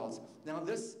on results. Now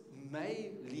this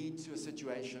may lead to a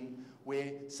situation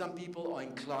where some people are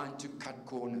inclined to cut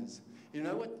corners. You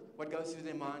know what goes through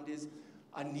their mind is,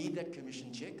 I need that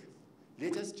commission check.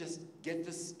 Let us just get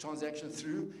this transaction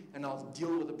through and I'll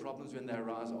deal with the problems when they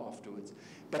arise afterwards.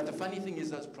 But the funny thing is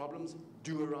those problems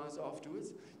do arise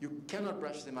afterwards. You cannot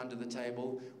brush them under the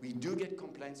table. We do get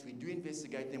complaints, we do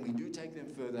investigate them, we do take them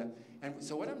further. And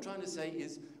so what I'm trying to say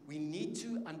is we need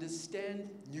to understand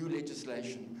new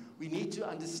legislation. We need to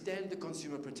understand the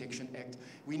Consumer Protection Act.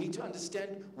 We need to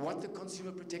understand what the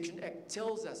Consumer Protection Act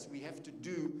tells us we have to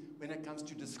do when it comes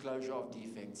to disclosure of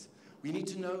defects. We need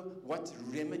to know what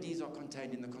remedies are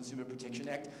contained in the Consumer Protection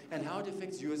Act and how it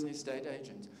affects you as an estate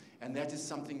agent. And that is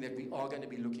something that we are going to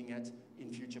be looking at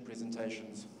in future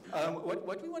presentations.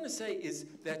 What we want to say is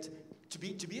that to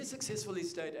be a successful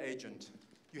estate agent,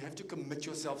 you have to commit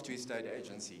yourself to estate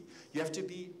agency. You have to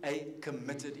be a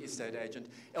committed estate agent,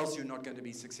 else you're not going to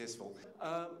be successful.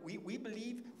 We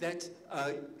believe that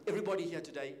everybody here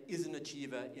today is an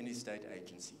achiever in estate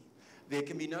agency. There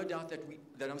can be no doubt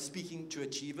that I'm speaking to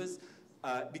achievers,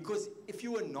 because if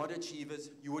you were not achievers,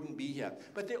 you wouldn't be here.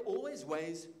 But there are always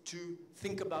ways to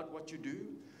think about what you do,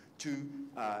 to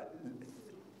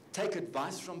take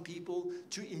advice from people,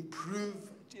 to improve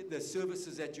the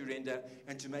services that you render,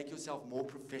 and to make yourself more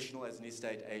professional as an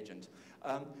estate agent.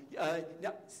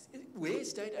 Now, where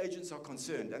estate agents are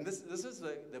concerned, and this is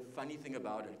the funny thing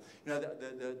about it, you know,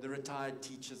 the retired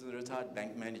teachers and the retired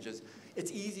bank managers, it's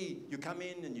easy, you come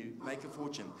in and you make a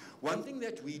fortune. One thing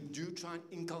that we do try and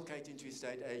inculcate into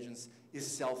estate agents is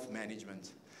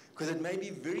self-management, because it may be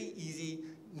very easy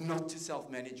not to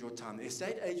self-manage your time.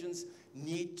 Estate agents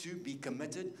need to be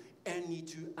committed and need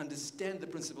to understand the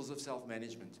principles of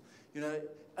self-management. You know,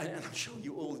 and I'm sure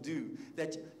you all do,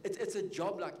 that it's a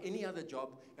job like any other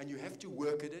job, and you have to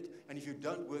work at it, and if you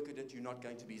don't work at it, you're not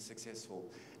going to be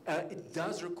successful. It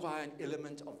does require an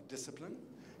element of discipline.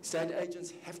 Estate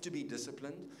agents have to be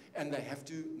disciplined, and they have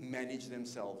to manage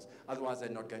themselves. Otherwise, they're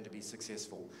not going to be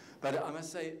successful. But I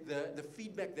must say, the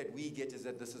feedback that we get is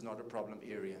that this is not a problem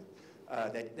area.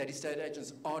 That estate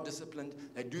agents are disciplined,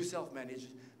 they do self-manage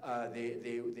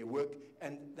their work,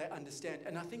 and they understand.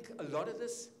 And I think a lot of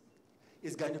this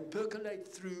is going to percolate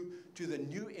through to the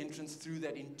new entrants through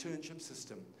that internship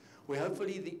system, where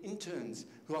hopefully the interns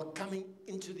who are coming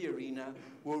into the arena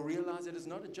will realize that it's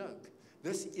not a joke.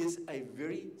 This is a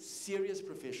very serious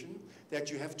profession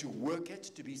that you have to work at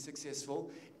to be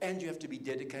successful, and you have to be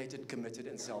dedicated, committed,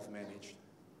 and self-managed.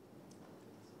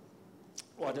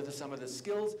 What are some of the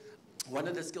skills? One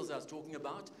of the skills I was talking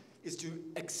about is to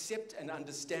accept and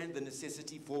understand the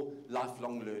necessity for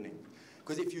lifelong learning.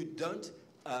 Because if you don't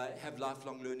have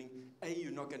lifelong learning, A,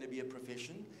 you're not going to be a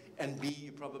profession, and B,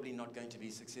 you're probably not going to be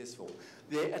successful.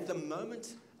 There, at the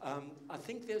moment, I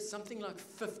think there's something like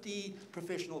 50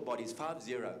 professional bodies,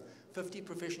 50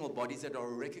 professional bodies that are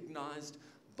recognized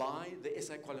by the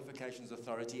SA Qualifications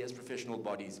Authority as professional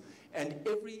bodies. And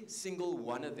every single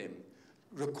one of them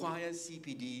requires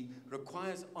CPD,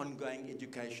 requires ongoing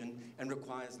education, and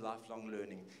requires lifelong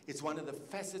learning. It's one of the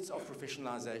facets of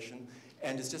professionalization,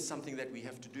 and it's just something that we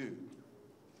have to do.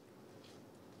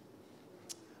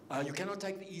 You cannot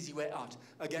take the easy way out.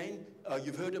 Again,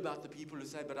 you've heard about the people who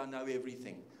say, but I know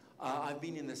everything. I've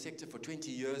been in the sector for 20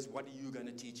 years, what are you going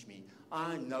to teach me?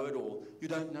 I know it all. You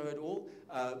don't know it all.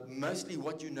 Mostly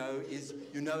what you know is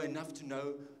you know enough to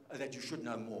know that you should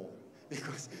know more.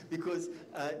 Because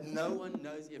no one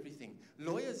knows everything.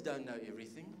 Lawyers don't know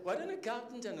everything. What an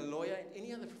accountant and a lawyer and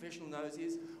any other professional knows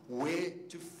is where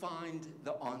to find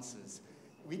the answers.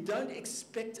 We don't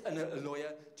expect a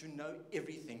lawyer to know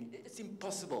everything. It's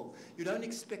impossible. You don't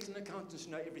expect an accountant to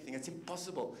know everything. It's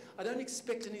impossible. I don't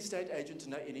expect an estate agent to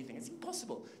know anything. It's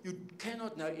impossible. You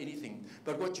cannot know anything.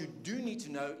 But what you do need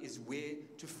to know is where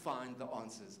to find the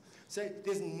answers. So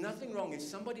there's nothing wrong if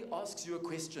somebody asks you a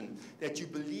question that you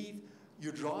believe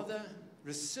you'd rather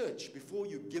research before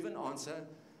you give an answer.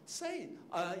 Say,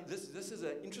 this is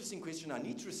an interesting question. I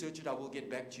need to research it. I will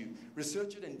get back to you.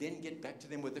 Research it and then get back to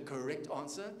them with the correct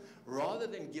answer, rather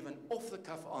than give an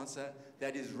off-the-cuff answer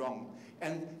that is wrong.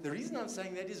 And the reason I'm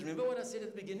saying that is, remember what I said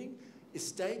at the beginning?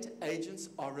 Estate agents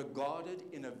are regarded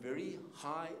in a very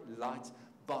high light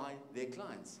by their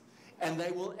clients. And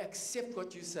they will accept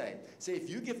what you say. So if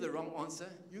you give the wrong answer,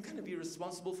 you're going to be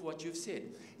responsible for what you've said.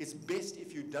 It's best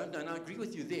if you don't know, and I agree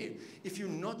with you there. If you're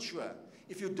not sure,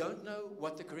 if you don't know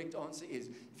what the correct answer is,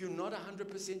 if you're not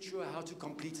 100% sure how to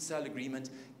complete a sale agreement,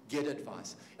 get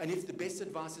advice. And if the best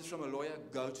advice is from a lawyer,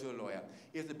 go to a lawyer.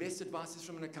 If the best advice is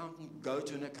from an accountant, go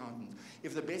to an accountant.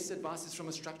 If the best advice is from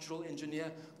a structural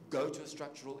engineer, go to a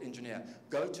structural engineer.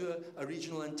 Go to a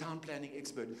regional and town planning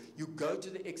expert. You go to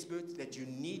the expert that you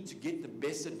need to get the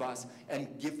best advice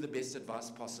and give the best advice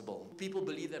possible. People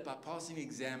believe that by passing the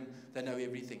exam, they know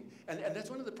everything. And that's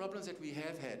one of the problems that we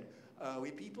have had.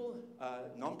 Where people,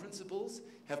 non-principals,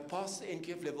 have passed the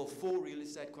NQF level 4 real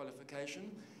estate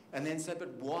qualification and then say,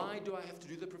 but why do I have to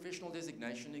do the professional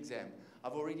designation exam?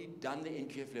 I've already done the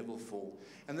NQF level 4.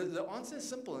 And the answer is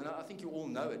simple, and I think you all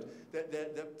know it.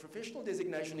 The professional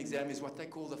designation exam is what they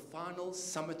call the final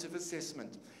summative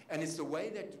assessment. And it's the way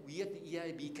that we at the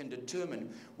EAB can determine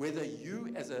whether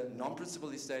you, as a non-principal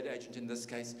estate agent in this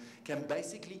case, can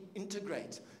basically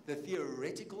integrate the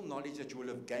theoretical knowledge that you will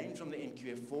have gained from the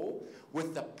NQF4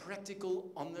 with the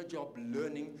practical on-the-job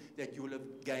learning that you will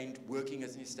have gained working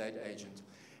as an estate agent.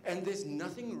 And there's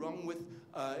nothing wrong with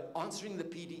answering the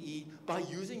PDE by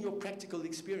using your practical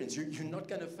experience. You're not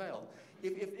going to fail.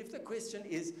 If the question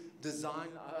is design,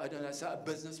 I don't know, so a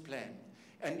business plan,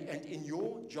 and in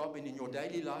your job and in your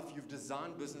daily life, you've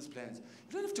designed business plans,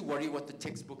 you don't have to worry what the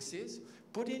textbook says.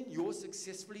 Put in your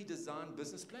successfully designed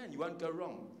business plan. You won't go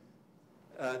wrong.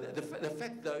 The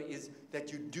fact, though, is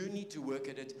that you do need to work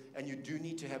at it, and you do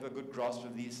need to have a good grasp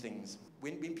of these things.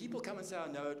 When people come and say,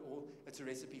 I know it all, it's a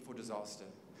recipe for disaster.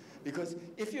 Because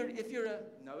if you're a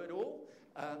know-it-all,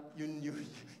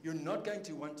 you're not going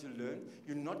to want to learn,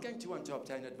 you're not going to want to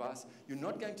obtain advice, you're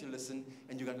not going to listen,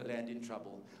 and you're going to land in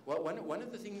trouble. Well, one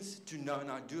of the things to know,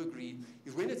 and I do agree,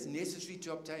 is when it's necessary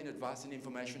to obtain advice and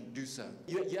information, do so.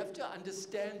 You have to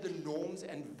understand the norms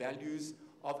and values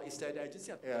of a state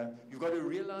agency. You've got to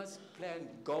realize, plan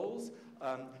goals.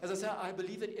 As I say, I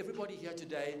believe that everybody here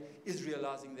today is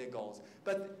realizing their goals.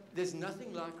 But there's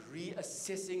nothing like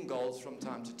reassessing goals from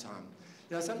time to time.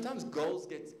 You know, sometimes goals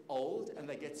get old and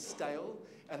they get stale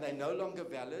and they're no longer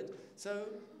valid. So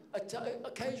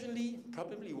occasionally,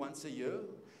 probably once a year,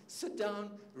 sit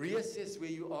down, reassess where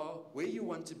you are, where you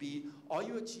want to be. Are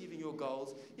you achieving your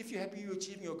goals? If you're happy you're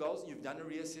achieving your goals and you've done a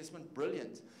reassessment,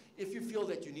 brilliant. If you feel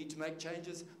that you need to make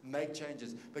changes,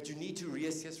 but you need to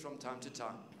reassess from time to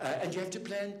time. And you have to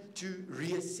plan to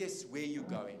reassess where you're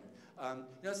going.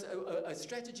 So a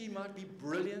strategy might be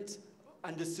brilliant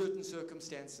under certain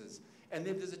circumstances. And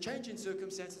then there's a change in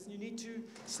circumstances, and you need to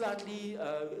slightly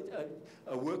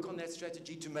work on that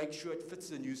strategy to make sure it fits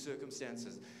the new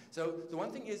circumstances. So the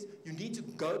one thing is you need to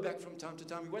go back from time to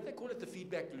time. What they call it the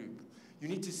feedback loop. You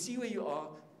need to see where you are,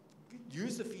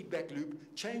 use the feedback loop,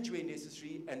 change where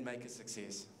necessary, and make a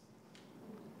success.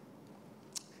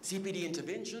 CPD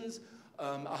interventions.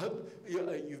 I hope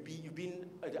you've been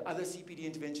at other CPD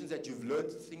interventions, that you've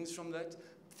learned things from that,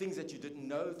 things that you didn't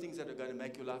know, things that are going to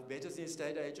make your life better as an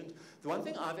estate agent. The one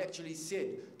thing I've actually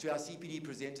said to our CPD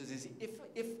presenters is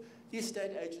if the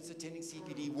estate agents attending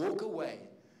CPD walk away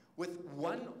with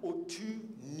one or two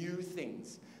new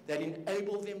things that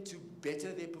enable them to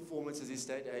better their performance as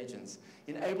estate agents,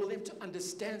 enable them to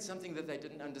understand something that they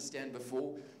didn't understand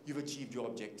before, you've achieved your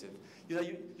objective. You know,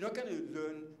 you're not going to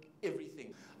learn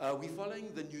everything. We're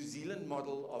following the New Zealand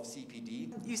model of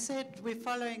CPD. You said we're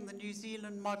following the New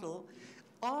Zealand model.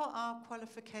 Are our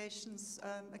qualifications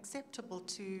acceptable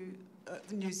to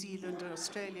New Zealand or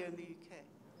Australia and the UK?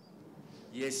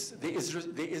 Yes, there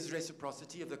is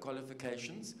reciprocity of the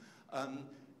qualifications.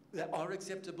 They are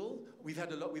acceptable. We've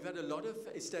had a lot of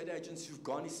estate agents who've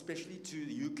gone, especially to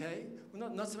the UK. Well,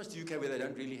 not so much the UK, where they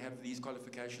don't really have these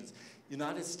qualifications.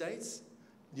 United States,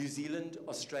 New Zealand,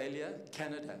 Australia,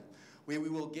 Canada, where we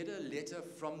will get a letter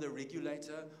from the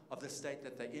regulator of the state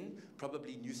that they're in,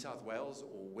 probably New South Wales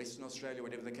or Western Australia,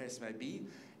 whatever the case may be.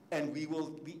 And we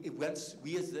will be, once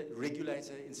we as the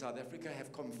regulator in South Africa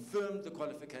have confirmed the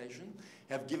qualification,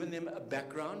 have given them a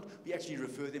background, we actually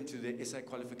refer them to the SA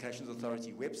Qualifications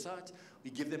Authority website,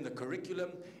 we give them the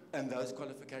curriculum, and those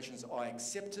qualifications are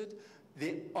accepted.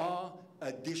 There are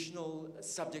additional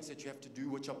subjects that you have to do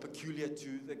which are peculiar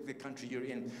to the country you're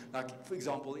in. Like, for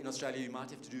example, in Australia, you might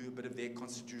have to do a bit of their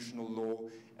constitutional law.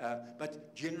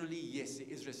 But generally, yes, there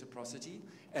is reciprocity,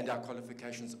 and our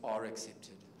qualifications are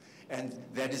accepted. And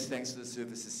that is thanks to the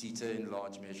Services CETA in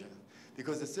large measure.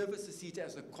 Because the Services CETA,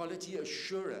 as the quality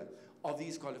assurer of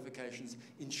these qualifications,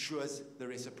 ensures the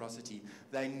reciprocity.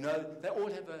 They know, they all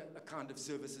have a kind of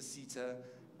Services CETA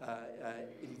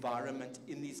environment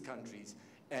in these countries.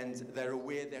 And they're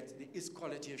aware that there is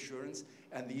quality assurance,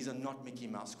 and these are not Mickey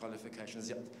Mouse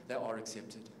qualifications. They are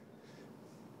accepted.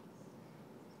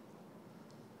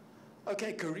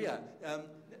 Okay, career.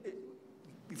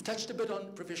 We've touched a bit on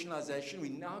professionalization.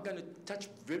 We're now going to touch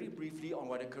very briefly on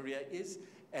what a career is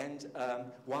and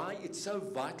why it's so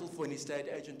vital for an estate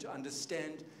agent to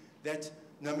understand that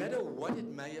no matter what it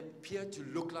may appear to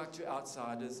look like to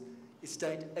outsiders,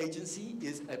 estate agency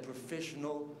is a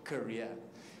professional career.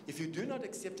 If you do not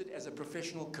accept it as a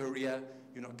professional career,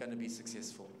 you're not going to be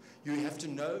successful. You have to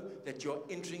know that you're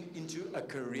entering into a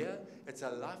career. It's a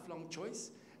lifelong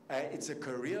choice. It's a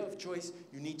career of choice.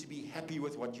 You need to be happy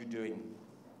with what you're doing.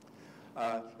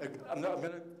 I'm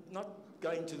going to not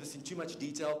go into this in too much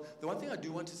detail. The one thing I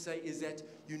do want to say is that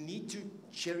you need to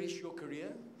cherish your career.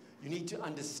 You need to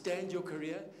understand your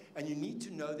career. And you need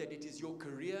to know that it is your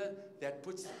career that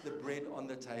puts the bread on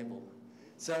the table.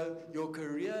 So your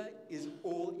career is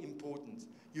all important.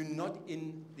 You're not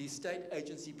in the estate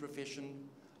agency profession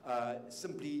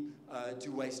simply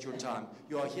to waste your time.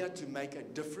 You are here to make a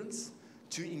difference,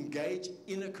 to engage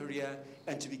in a career,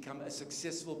 and to become a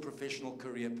successful professional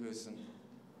career person.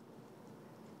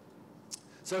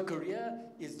 So career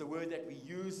is the word that we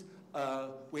use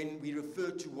when we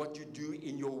refer to what you do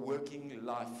in your working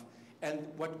life. And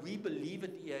what we believe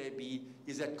at the EAB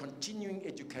is that continuing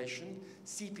education,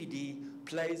 CPD,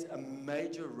 plays a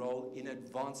major role in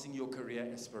advancing your career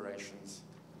aspirations.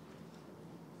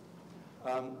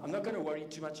 I'm not going to worry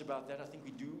too much about that. I think we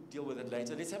do deal with it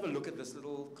later. Let's have a look at this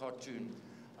little cartoon.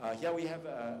 Here we have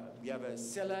a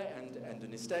seller and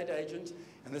an estate agent,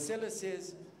 and the seller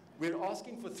says, we're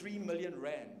asking for 3 million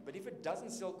rand, but if it doesn't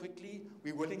sell quickly,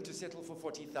 we're willing to settle for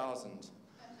 40,000.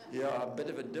 Yeah, a bit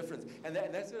of a difference. And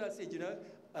that's what I said, you know,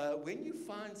 when you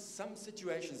find some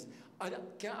situations, I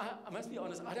must be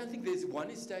honest, I don't think there's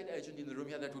one estate agent in the room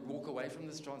here that would walk away from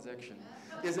this transaction.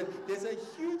 There's a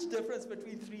huge difference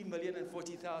between 3 million and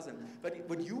 40,000. But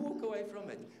would you walk away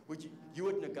from it? You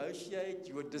would negotiate,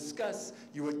 you would discuss,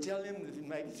 you would tell him that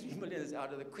maybe 3 million is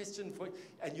out of the question,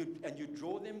 and you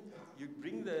draw them, you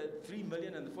bring the 3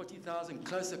 million and the 40,000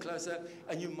 closer,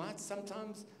 and you might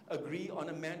sometimes agree on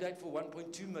a mandate for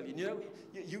 1.2 million. You know,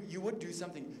 you would do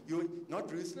something. You would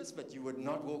not ruthless, but you would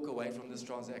not walk away from this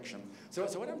transaction. So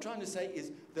what I'm trying to say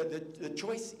is that the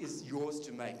choice is yours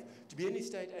to make. To be an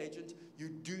estate agent, you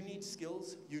do need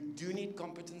skills, you do need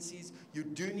competencies, you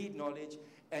do need knowledge,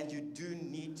 and you do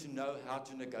need to know how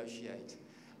to negotiate.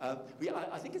 I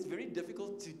think it's very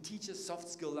difficult to teach a soft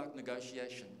skill like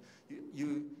negotiation.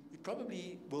 You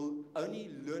probably will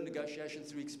only learn negotiation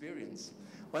through experience.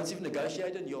 Once you've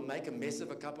negotiated, you'll make a mess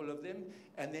of a couple of them,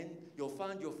 and then you'll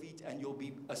find your feet and you'll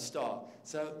be a star.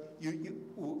 So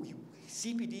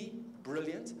CPD,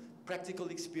 brilliant. Practical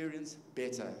experience,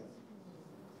 better.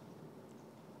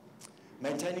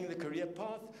 Maintaining the career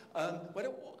path.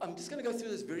 I'm just going to go through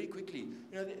this very quickly.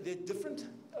 You know, there are different,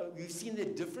 we've seen there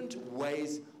are different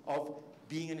ways of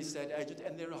being an estate agent,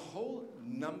 and there are a whole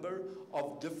number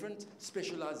of different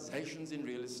specializations in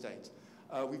real estate.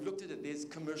 We've looked at it. There's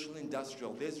commercial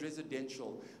industrial, there's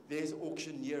residential, there's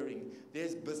auctioneering,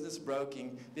 there's business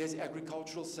broking, there's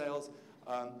agricultural sales.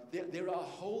 There are a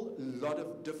whole lot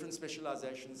of different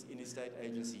specializations in estate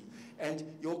agency. And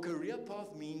your career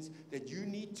path means that you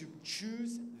need to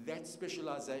choose that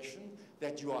specialization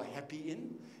that you are happy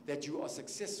in, that you are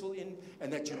successful in,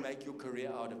 and that you make your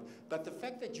career out of. But the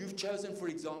fact that you've chosen, for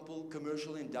example,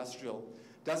 commercial industrial,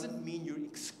 doesn't mean you're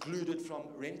excluded from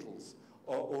rentals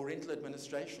or rental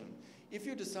administration. If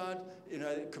you decide, you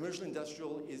know, commercial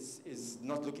industrial is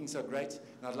not looking so great,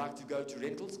 and I'd like to go to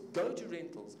rentals, go to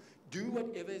rentals. Do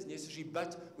whatever is necessary,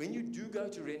 but when you do go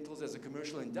to rentals as a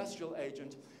commercial industrial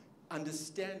agent,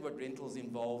 understand what rentals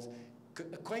involves,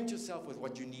 acquaint yourself with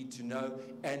what you need to know,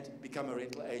 and become a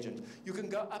rental agent. You can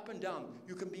go up and down.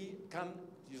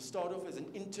 You start off as an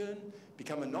intern,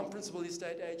 become a non-principal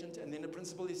estate agent, and then a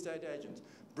principal estate agent.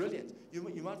 Brilliant. You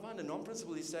might find a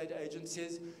non-principal estate agent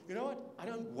says, you know what, I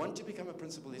don't want to become a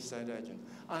principal estate agent.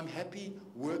 I'm happy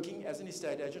working as an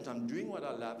estate agent. I'm doing what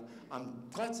I love. I'm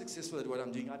quite successful at what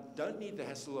I'm doing. I don't need the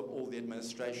hassle of all the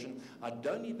administration. I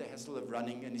don't need the hassle of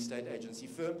running an estate agency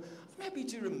firm. I'm happy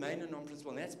to remain a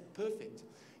non-principal, and that's perfect.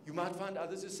 You might find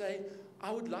others who say,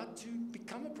 I would like to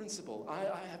become a principal.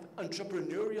 I have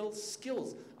entrepreneurial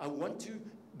skills. I want to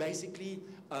basically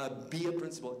be a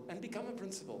principal and become a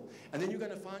principal. And then you're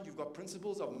going to find you've got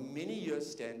principals of many years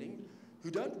standing who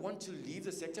don't want to leave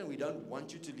the sector, and we don't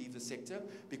want you to leave the sector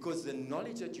because the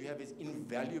knowledge that you have is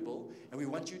invaluable, and we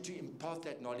want you to impart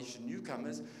that knowledge to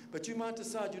newcomers. But you might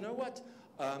decide, you know what,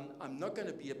 I'm not going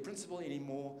to be a principal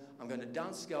anymore. I'm going to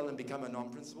downscale and become a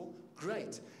non-principal.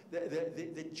 Great.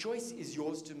 The choice is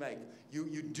yours to make.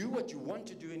 You do what you want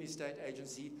to do in estate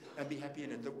agency and be happy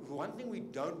in it. The one thing we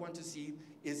don't want to see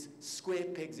is square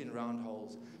pegs in round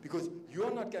holes, because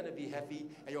you're not going to be happy,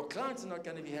 and your clients are not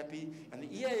going to be happy, and the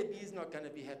EAB is not going to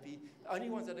be happy. The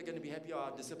only ones that are going to be happy are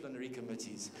our disciplinary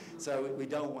committees. So we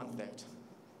don't want that.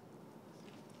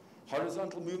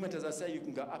 Horizontal movement, as I say, you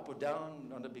can go up or down,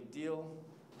 not a big deal.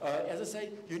 As I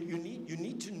say, you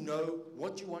need to know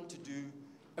what you want to do,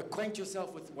 acquaint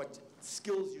yourself with what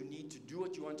skills you need to do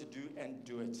what you want to do, and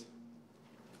do it.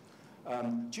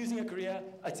 Choosing a career,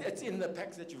 it's in the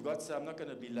packs that you've got, so I'm not going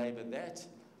to belabor that.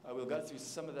 We'll go through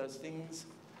some of those things.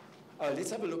 Let's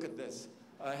have a look at this.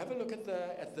 Have a look at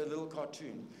the little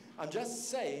cartoon. I'm just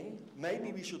saying,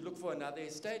 maybe we should look for another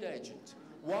estate agent.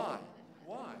 Why?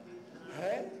 Why?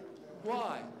 Hey?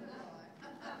 Why?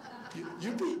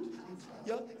 You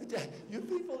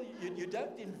people, you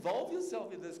don't involve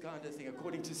yourself in this kind of thing,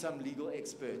 according to some legal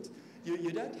expert.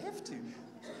 You don't have to.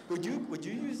 Would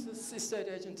you use this estate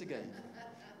agent again?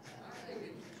 I think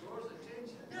it draws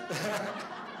attention.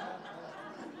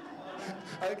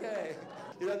 Okay.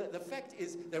 You know, the fact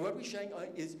is that what we're showing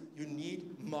is you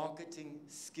need marketing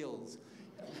skills.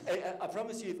 I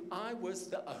promise you, if I was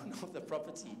the owner of the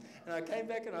property and I came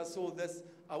back and I saw this,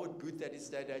 I would boot that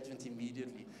estate agent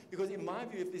immediately. Because in my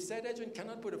view, if the estate agent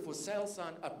cannot put a for sale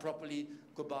sign up properly,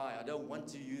 goodbye, I don't want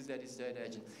to use that estate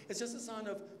agent. It's just a sign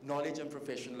of knowledge and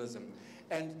professionalism.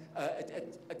 And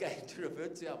again, to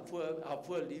revert to our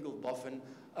poor legal boffin,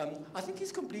 I think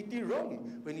he's completely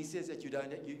wrong when he says that you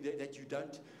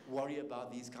don't worry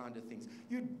about these kind of things.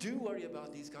 You do worry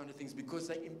about these kind of things because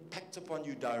they impact upon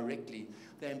you directly.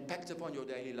 They impact upon your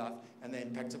daily life, and they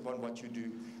impact upon what you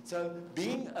do. So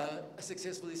being a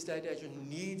successful estate agent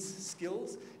needs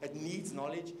skills, it needs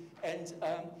knowledge, and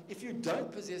if you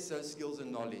don't possess those skills and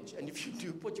knowledge, and if you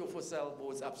do put your for sale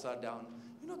boards upside down,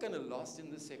 you're not going to last in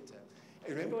the sector.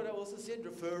 And remember what I also said,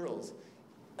 referrals.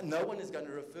 No one is going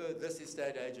to refer this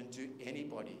estate agent to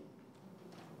anybody.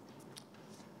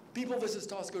 People versus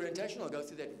task orientation, I'll go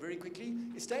through that very quickly.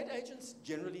 Estate agents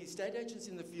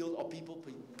in the field are people.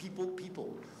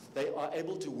 They are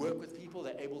able to work with people,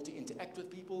 they're able to interact with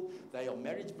people, they are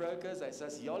marriage brokers, they're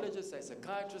sociologists, they're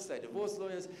psychiatrists, they're divorce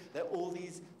lawyers, they're all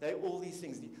these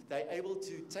things. They're able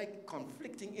to take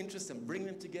conflicting interests and bring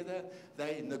them together,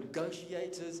 they're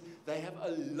negotiators, they have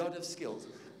a lot of skills.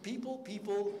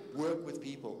 People work with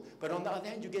people. But on the other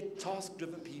hand, you get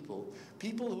task-driven people.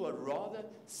 People who would rather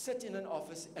sit in an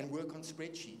office and work on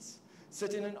spreadsheets.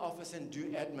 Sit in an office and do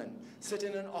admin. Sit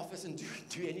in an office and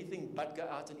do anything but go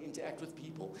out and interact with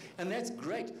people. And that's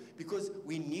great because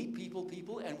we need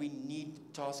people and we need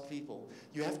task people.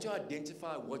 You have to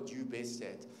identify what you're best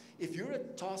at. If you're a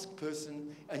task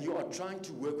person and you are trying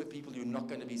to work with people, you're not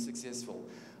going to be successful.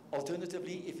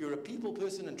 Alternatively, if you're a people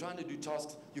person and trying to do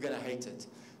tasks, you're going to hate it.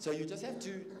 So you just have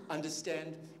to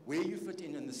understand where you fit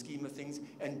in the scheme of things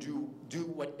and do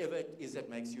whatever it is that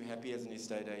makes you happy as an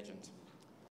estate agent.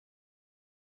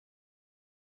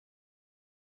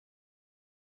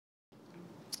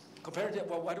 Comparative,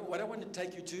 well, what I want to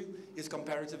take you to is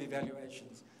comparative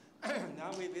evaluations.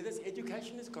 Now, where this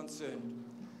education is concerned,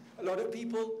 a lot of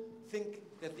people think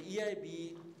that the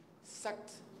EAB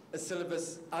sucked a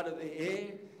syllabus out of the air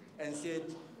and said,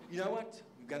 you know what,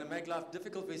 we're going to make life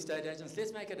difficult for estate agents.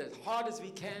 Let's make it as hard as we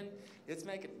can. Let's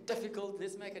make it difficult.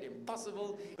 Let's make it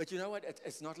impossible. But you know what,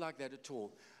 it's not like that at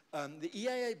all. The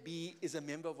EAB is a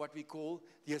member of what we call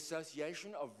the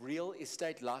Association of Real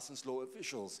Estate Licensed Law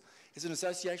Officials. It's an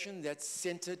association that's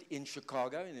centered in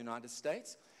Chicago in the United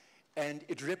States, and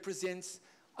it represents,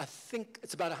 I think,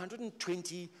 it's about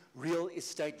 120 real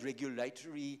estate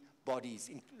regulatory bodies,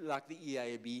 like the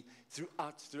EAB,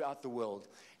 throughout the world.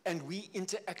 And we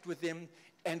interact with them,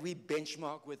 and we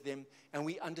benchmark with them, and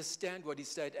we understand what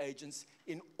estate agents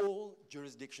in all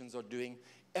jurisdictions are doing,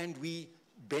 and we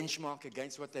benchmark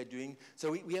against what they're doing.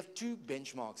 So we have two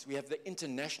benchmarks. We have the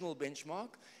international benchmark,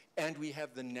 and we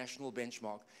have the national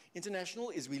benchmark.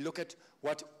 International is we look at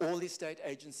what all estate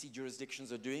agency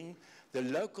jurisdictions are doing. The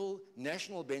local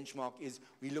national benchmark is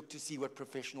we look to see what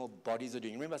professional bodies are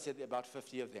doing. Remember I said there are about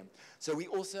 50 of them. So we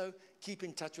also keep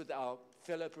in touch with our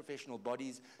fellow professional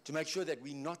bodies to make sure that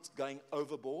we're not going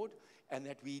overboard and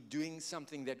that we're doing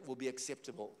something that will be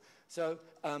acceptable. So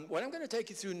what I'm going to take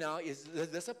you through now is,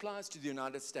 this applies to the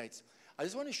United States. I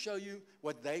just want to show you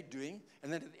what they're doing,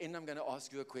 and then at the end I'm going to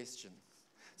ask you a question.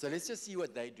 So let's just see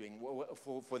what they're doing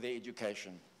for their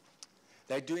education.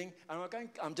 They're doing, and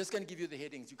I'm just going to give you the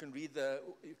headings. You can read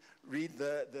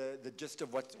the gist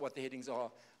of what the headings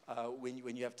are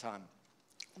when you have time.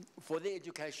 For their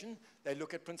education, they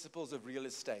look at principles of real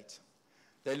estate.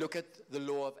 They look at the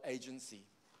law of agency,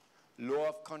 law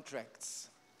of contracts,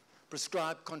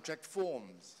 prescribed contract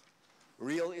forms,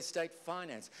 real estate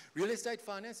finance. Real estate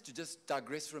finance, to just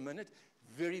digress for a minute,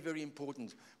 very, very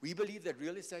important. We believe that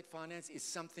real estate finance is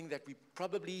something that we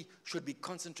probably should be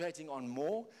concentrating on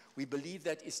more. We believe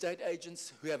that estate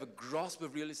agents who have a grasp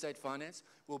of real estate finance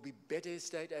will be better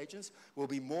estate agents, will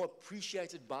be more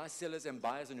appreciated by sellers and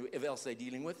buyers and whoever else they're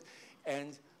dealing with.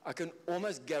 And I can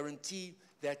almost guarantee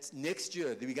that next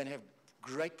year that we're going to have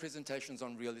great presentations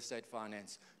on real estate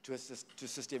finance to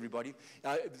assist everybody.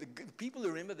 The people who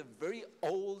remember the very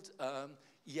old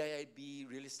EAB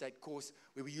real estate course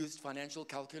where we used financial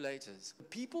calculators.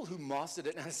 People who mastered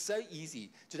it, and it's so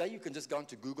easy. Today you can just go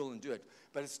onto Google and do it,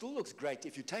 but it still looks great.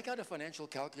 If you take out a financial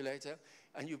calculator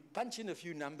and you punch in a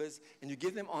few numbers and you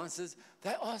give them answers,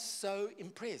 they are so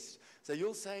impressed. So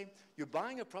you'll say, you're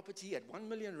buying a property at 1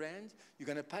 million rand, you're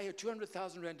going to pay a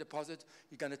 200,000 rand deposit,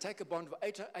 you're going to take a bond of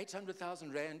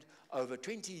 800,000 rand over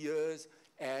 20 years,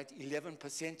 at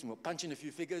 11%, and we'll punch in a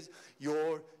few figures,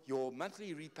 your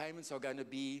monthly repayments are going to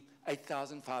be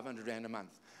 8,500 rand a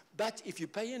month. But if you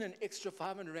pay in an extra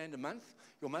 500 Rand a month,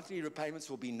 your monthly repayments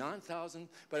will be 9,000,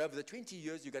 but over the 20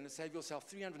 years, you're going to save yourself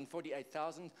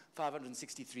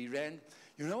 348,563 Rand.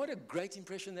 You know what a great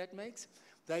impression that makes?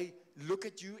 They look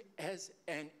at you as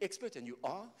an expert, and you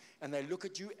are, and they look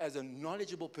at you as a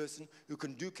knowledgeable person who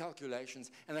can do calculations,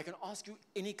 and they can ask you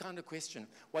any kind of question.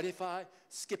 What if I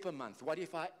skip a month? What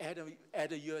if I add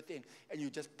a year at the end? And you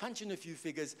just punch in a few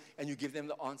figures, and you give them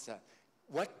the answer.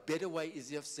 What better way is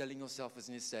there of selling yourself as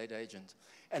an estate agent?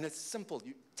 And it's simple.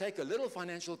 You take a little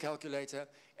financial calculator,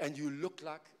 and you look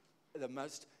like the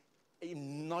most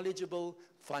knowledgeable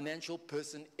financial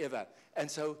person ever.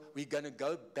 And so we're going to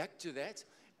go back to that.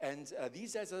 And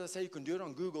these days, as I say, you can do it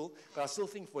on Google, but I still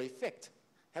think for effect,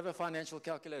 have a financial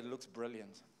calculator. It looks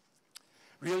brilliant.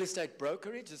 Real estate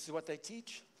brokerage, this is what they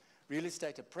teach. Real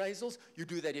estate appraisals, you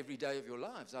do that every day of your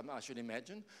lives, I should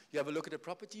imagine. You have a look at a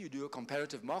property, you do a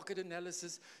comparative market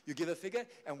analysis, you give a figure,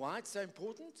 and why it's so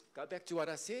important, go back to what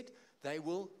I said, they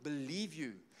will believe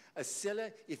you. A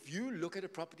seller, if you look at a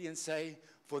property and say,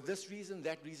 for this reason,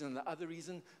 that reason, and the other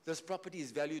reason, this property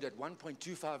is valued at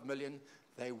 1.25 million,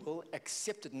 they will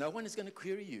accept it. No one is going to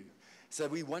query you. So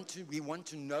we want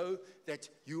to know that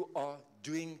you are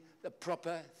doing the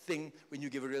proper thing when you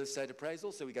give a real estate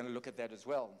appraisal, so we're going to look at that as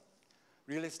well.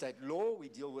 Real estate law, we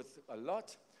deal with a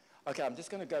lot. Okay, I'm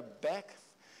just going to go back.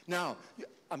 Now,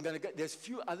 there's a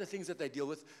few other things that they deal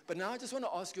with, but now I just want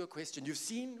to ask you a question. You've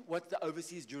seen what the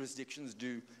overseas jurisdictions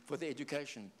do for the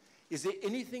education. Is there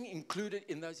anything included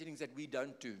in those headings that we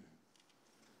don't do?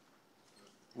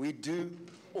 We do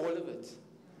all of it.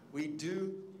 We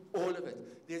do all of it.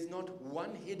 There's not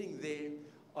one heading there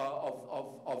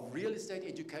of real estate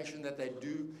education that they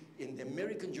do in the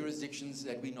American jurisdictions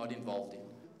that we're not involved in.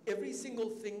 Every single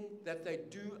thing that they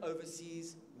do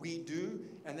overseas, we do,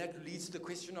 and that leads to the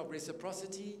question of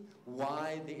reciprocity,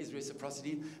 why there is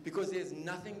reciprocity, because there's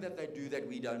nothing that they do that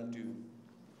we don't do.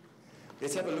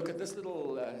 Let's have a look at this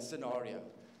little scenario.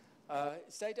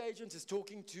 Estate agent is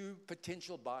talking to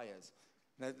potential buyers.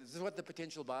 Now, this is what the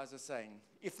potential buyers are saying.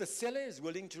 If the seller is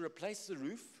willing to replace the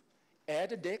roof,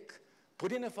 add a deck,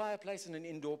 put in a fireplace and an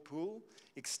indoor pool,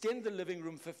 extend the living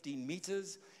room 15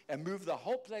 meters, and move the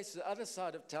whole place to the other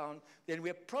side of town, then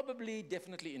we're probably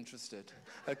definitely interested,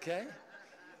 okay?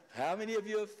 How many of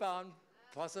you have found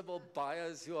possible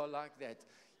buyers who are like that?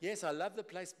 Yes, I love the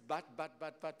place, but.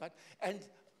 And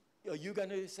are you going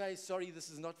to say, sorry, this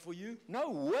is not for you? No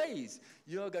ways.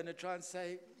 You're going to try and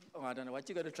say, oh, I don't know what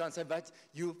you're going to try and say, but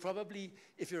you probably,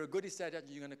 if you're a good estate agent,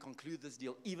 you're going to conclude this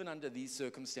deal, even under these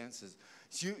circumstances.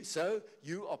 So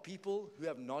you are people who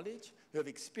have knowledge, who have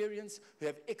experience, who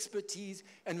have expertise,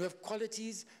 and who have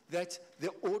qualities that the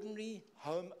ordinary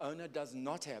homeowner does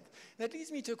not have. And that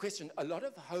leads me to a question. A lot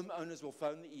of homeowners will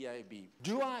phone the EAB.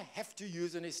 Do I have to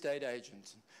use an estate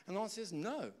agent? And the answer is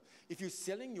no. If you're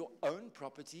selling your own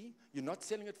property, you're not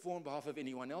selling it for on behalf of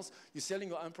anyone else, you're selling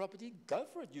your own property, go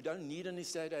for it. You don't need an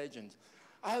estate agent.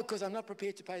 Oh, because I'm not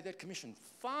prepared to pay that commission.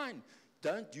 Fine.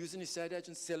 Don't use an estate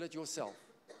agent, sell it yourself.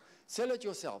 Sell it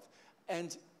yourself.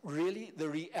 And really, the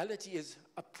reality is,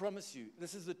 I promise you,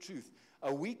 this is the truth.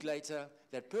 A week later,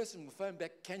 that person will phone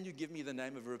back, can you give me the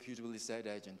name of a reputable estate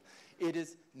agent? It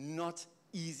is not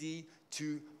easy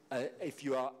to, if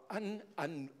you are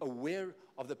unaware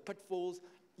of the pitfalls,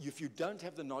 if you don't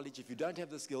have the knowledge, if you don't have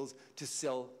the skills to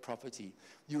sell property.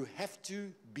 You have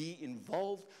to be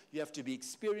involved, you have to be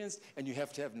experienced, and you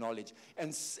have to have knowledge.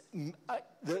 And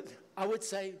I would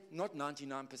say not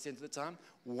 99% of the time,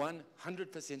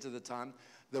 100% of the time,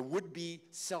 the would-be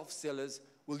self-sellers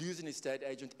will use an estate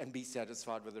agent and be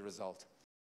satisfied with the result.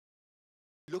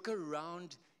 Look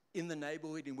around in the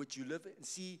neighborhood in which you live and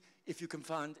see if you can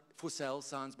find for sale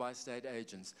signs by estate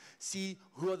agents. See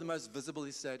who are the most visible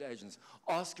estate agents.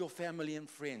 Ask your family and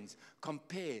friends.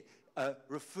 Compare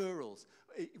referrals.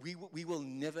 We will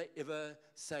never, ever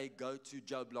say go to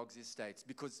Joe Blogg's estates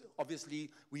because obviously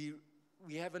we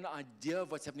have an idea of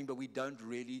what's happening, but we don't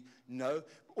really know.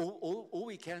 All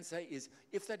we can say is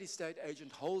if that estate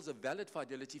agent holds a valid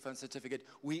Fidelity Fund certificate,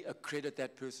 we accredit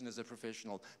that person as a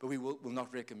professional, but we will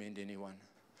not recommend anyone.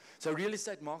 So real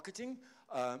estate marketing,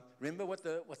 remember what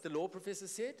the law professor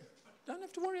said? Don't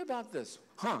have to worry about this.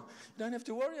 Don't have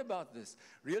to worry about this.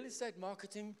 Real estate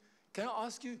marketing, can I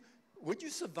ask you, would you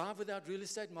survive without real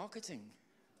estate marketing?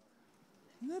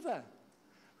 Never.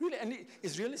 Really? And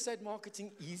is real estate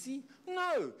marketing easy?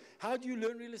 No. How do you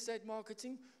learn real estate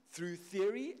marketing? Through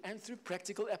theory and through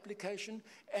practical application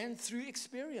and through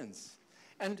experience.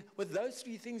 And with those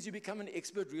three things, you become an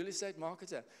expert real estate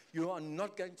marketer. You are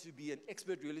not going to be an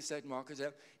expert real estate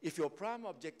marketer if your prime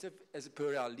objective, as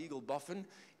per our legal boffin,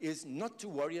 is not to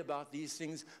worry about these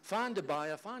things. Find a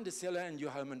buyer, find a seller, and you're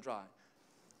home and dry.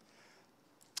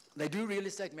 They do real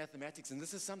estate mathematics, and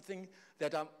this is something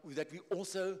that we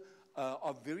also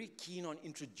are very keen on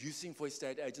introducing for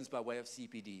estate agents by way of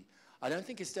CPD. I don't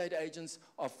think estate agents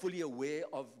are fully aware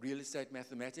of real estate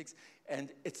mathematics,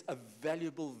 and it's a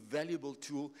valuable, valuable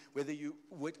tool, whether you,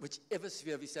 whichever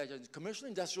sphere of estate agents. Commercial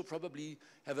industrial probably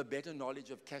have a better knowledge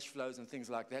of cash flows and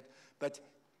things like that, but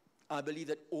I believe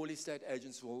that all estate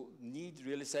agents will need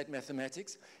real estate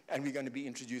mathematics, and we're going to be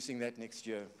introducing that next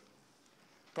year.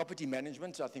 Property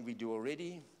management, I think we do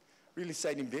already. Real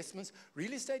estate investments.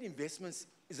 Real estate investments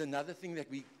is another thing that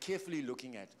we're carefully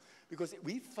looking at, because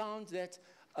we found that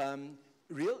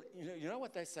you know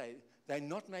what they say? They're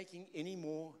not making any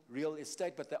more real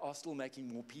estate, but they are still making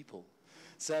more people.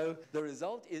 So the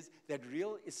result is that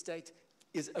real estate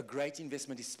is a great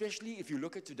investment, especially if you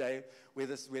look at today where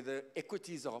the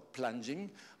equities are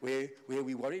plunging, where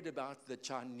we're worried about the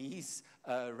Chinese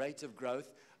rate of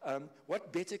growth.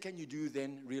 What better can you do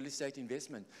than real estate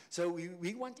investment? So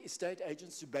we want estate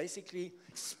agents to basically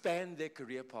expand their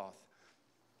career path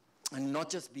and not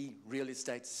just be real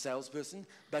estate salesperson,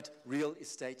 but real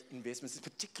estate investments,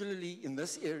 particularly in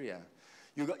this area.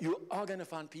 You are going to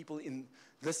find people in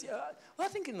this, I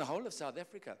think in the whole of South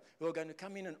Africa, who are going to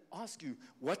come in and ask you,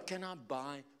 what can I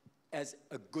buy as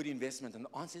a good investment? And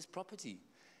the answer is property.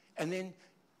 And then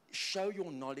show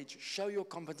your knowledge, show your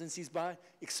competencies by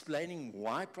explaining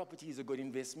why property is a good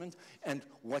investment and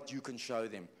what you can show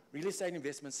them. Real estate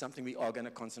investment is something we are going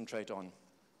to concentrate on.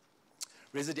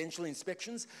 Residential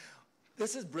inspections.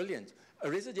 This is brilliant.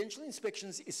 Residential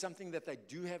inspections is something that they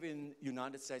do have in the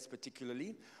United States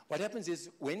particularly. What happens is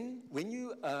when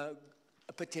you are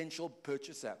a potential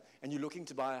purchaser and you're looking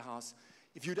to buy a house,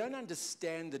 if you don't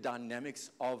understand the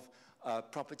dynamics of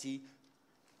property,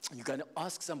 you're going to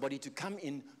ask somebody to come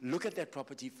in, look at that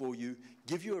property for you,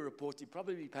 give you a report. You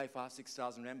probably pay 5,000,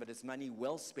 6,000 rand, but it's money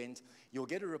well spent. You'll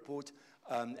get a report,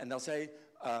 and they'll say,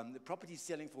 the property is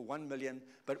selling for 1 million,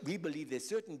 but we believe there's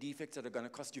certain defects that are going to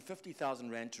cost you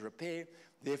 50,000 rand to repair,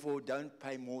 therefore don't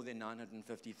pay more than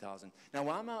 950,000. Now,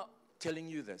 why am I telling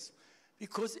you this?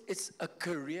 Because it's a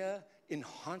career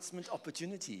enhancement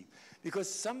opportunity. Because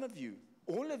some of you,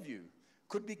 all of you,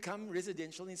 could become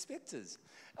residential inspectors,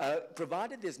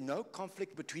 provided there's no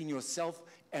conflict between yourself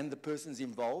and the persons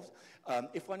involved.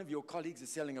 If one of your colleagues is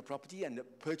selling a property and the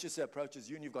purchaser approaches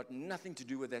you and you've got nothing to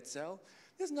do with that sale,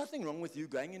 there's nothing wrong with you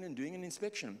going in and doing an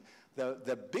inspection.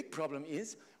 The big problem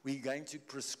is we're going to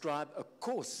prescribe a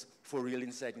course for real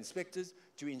estate inspectors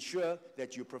to ensure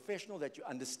that you're professional, that you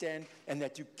understand, and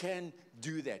that you can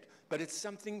do that. But it's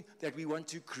something that we want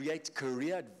to create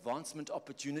career advancement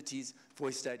opportunities for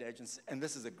estate agents, and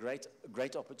this is a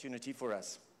great opportunity for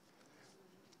us.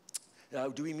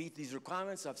 Do we meet these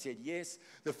requirements? I've said yes.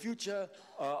 The future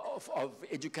of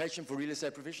education for real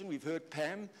estate profession, we've heard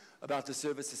Pam about the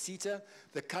service CETA.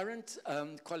 The current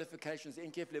qualifications,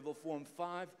 NQF level 4 and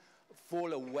 5,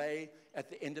 fall away at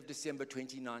the end of December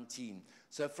 2019.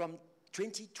 So from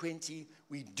 2020,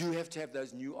 we do have to have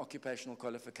those new occupational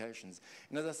qualifications.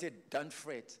 And as I said, don't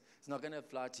fret. It's not going to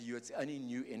apply to you. It's only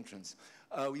new entrants.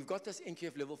 We've got this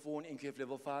NQF level 4 and NQF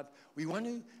level 5. We want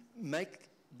to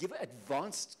give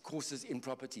advanced courses in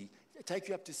property, take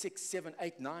you up to 6, 7,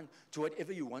 8, 9, to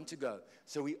whatever you want to go.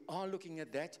 So we are looking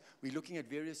at that. We're looking at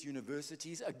various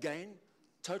universities. Again,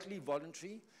 totally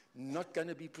voluntary, not going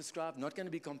to be prescribed, not going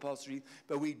to be compulsory,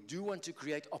 but we do want to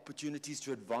create opportunities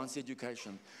to advance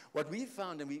education. What we've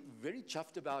found, and we're very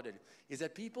chuffed about it, is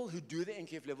that people who do the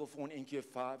NQF level 4 and NQF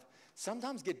 5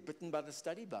 sometimes get bitten by the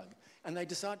study bug, and they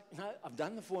decide, I've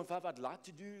done the 4 and 5, I'd like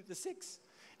to do the 6.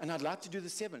 And I'd like to do the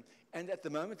 7. And at the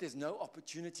moment, there's no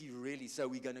opportunity really, so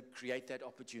we're going to create that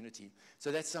opportunity.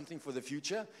 So that's something for the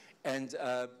future, and,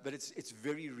 but it's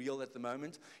very real at the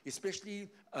moment, especially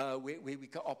where we're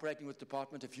cooperating with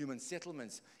Department of Human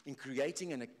Settlements in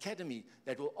creating an academy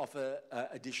that will offer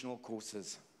additional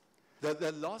courses.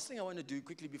 The last thing I want to do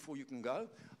quickly before you can go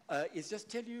is just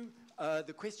tell you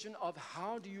the question of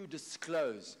how do you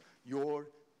disclose your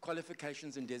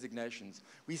qualifications and designations.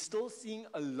 We're still seeing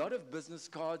a lot of business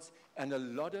cards and a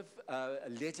lot of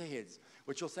letterheads,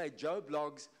 which will say Joe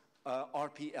Bloggs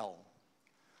RPL.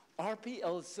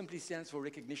 RPL simply stands for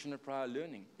Recognition of Prior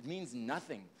Learning. It means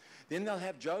nothing. Then they'll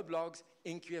have Joe Bloggs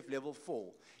NQF Level 4.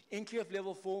 NQF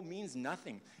Level 4 means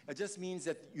nothing. It just means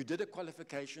that you did a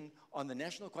qualification on the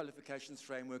National Qualifications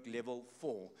Framework Level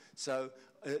 4. So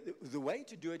the way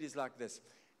to do it is like this.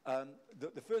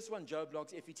 The first one, Joe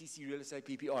Bloggs, FETC Real Estate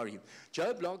PPRE.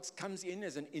 Joe Bloggs comes in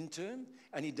as an intern,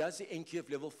 and he does the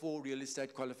NQF Level 4 Real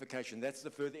Estate qualification. That's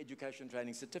the Further Education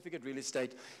Training Certificate Real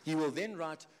Estate. He will then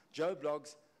write Joe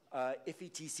Bloggs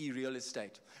FETC Real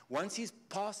Estate. Once he's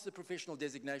passed the professional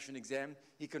designation exam,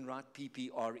 he can write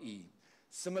PPRE.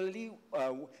 Similarly,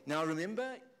 now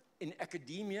remember, in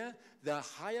academia, the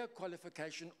higher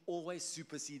qualification always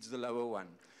supersedes the lower one.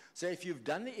 So if you've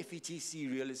done the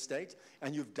FETC Real Estate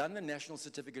and you've done the National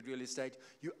Certificate Real Estate,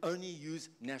 you only use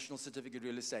National Certificate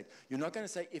Real Estate. You're not going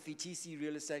to say FETC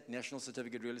Real Estate, National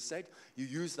Certificate Real Estate. You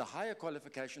use the higher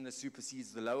qualification that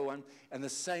supersedes the lower one, and the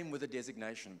same with the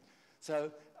designation.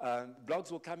 So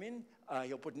Bloggs will come in,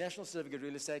 he'll put National Certificate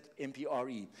Real Estate,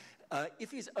 MPRE.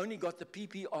 If he's only got the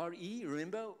PPRE,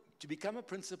 remember, to become a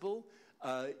principal,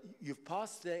 you've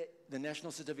passed the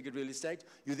National Certificate Real Estate,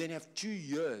 you then have 2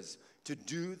 years to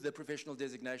do the professional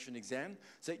designation exam.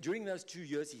 So during those 2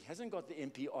 years, he hasn't got the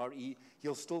MPRE,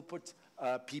 he'll still put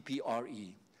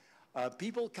PPRE.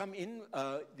 People come in,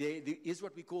 there is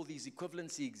what we call these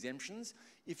equivalency exemptions.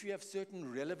 If you have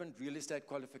certain relevant real estate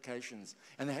qualifications,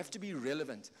 and they have to be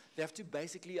relevant, they have to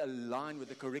basically align with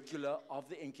the curricula of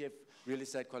the NQF real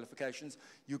estate qualifications,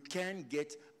 you can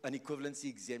get an equivalency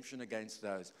exemption against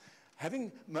those.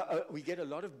 We get a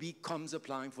lot of BComs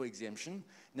applying for exemption.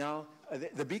 Now,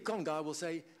 the BCom guy will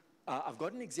say, I've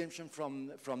got an exemption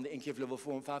from the NQF Level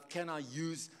 4 and 5, can I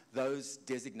use those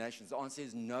designations? The answer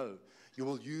is no. You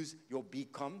will use your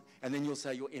BCom, and then you'll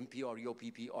say your MPRE or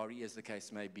PPRE, as the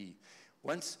case may be.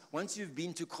 Once you've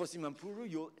been to Kgosi Mampuru,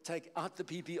 you'll take out the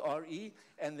PPRE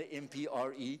and the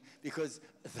MPRE, because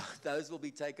those will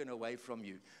be taken away from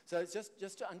you. So it's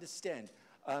just to understand.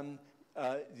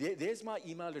 There's my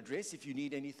email address if you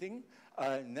need anything.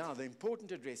 Now, the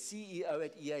important address,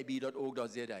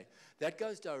 ceo@eab.org.za. That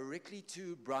goes directly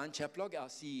to Brian Chaplog, our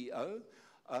CEO.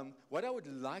 What I would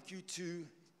like you to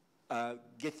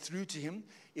get through to him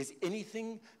is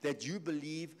anything that you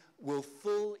believe will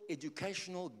fill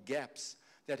educational gaps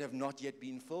that have not yet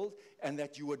been filled and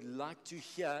that you would like to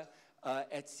hear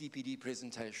at CPD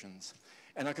presentations.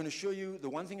 And I can assure you, the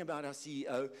one thing about our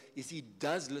CEO is he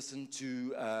does listen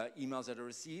to emails that are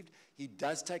received, he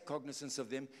does take cognizance of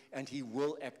them, and he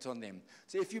will act on them.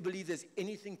 So if you believe there's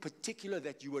anything particular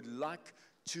that you would like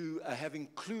to have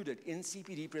included in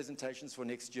CPD presentations for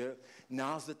next year,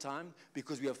 now's the time,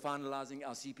 because we are finalizing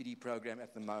our CPD program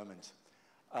at the moment.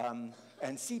 And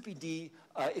CPD,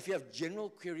 if you have general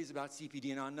queries about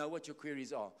CPD, and I know what your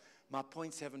queries are, my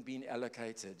points haven't been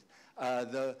allocated.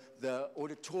 The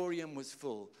auditorium was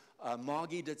full.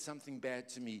 Margie did something bad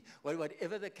to me.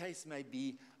 Whatever the case may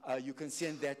be, you can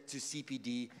send that to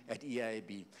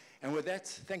cpd@eab. And with that,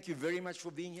 thank you very much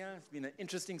for being here. It's been an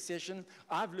interesting session.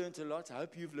 I've learned a lot. I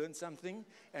hope you've learned something.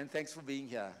 And thanks for being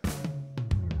here.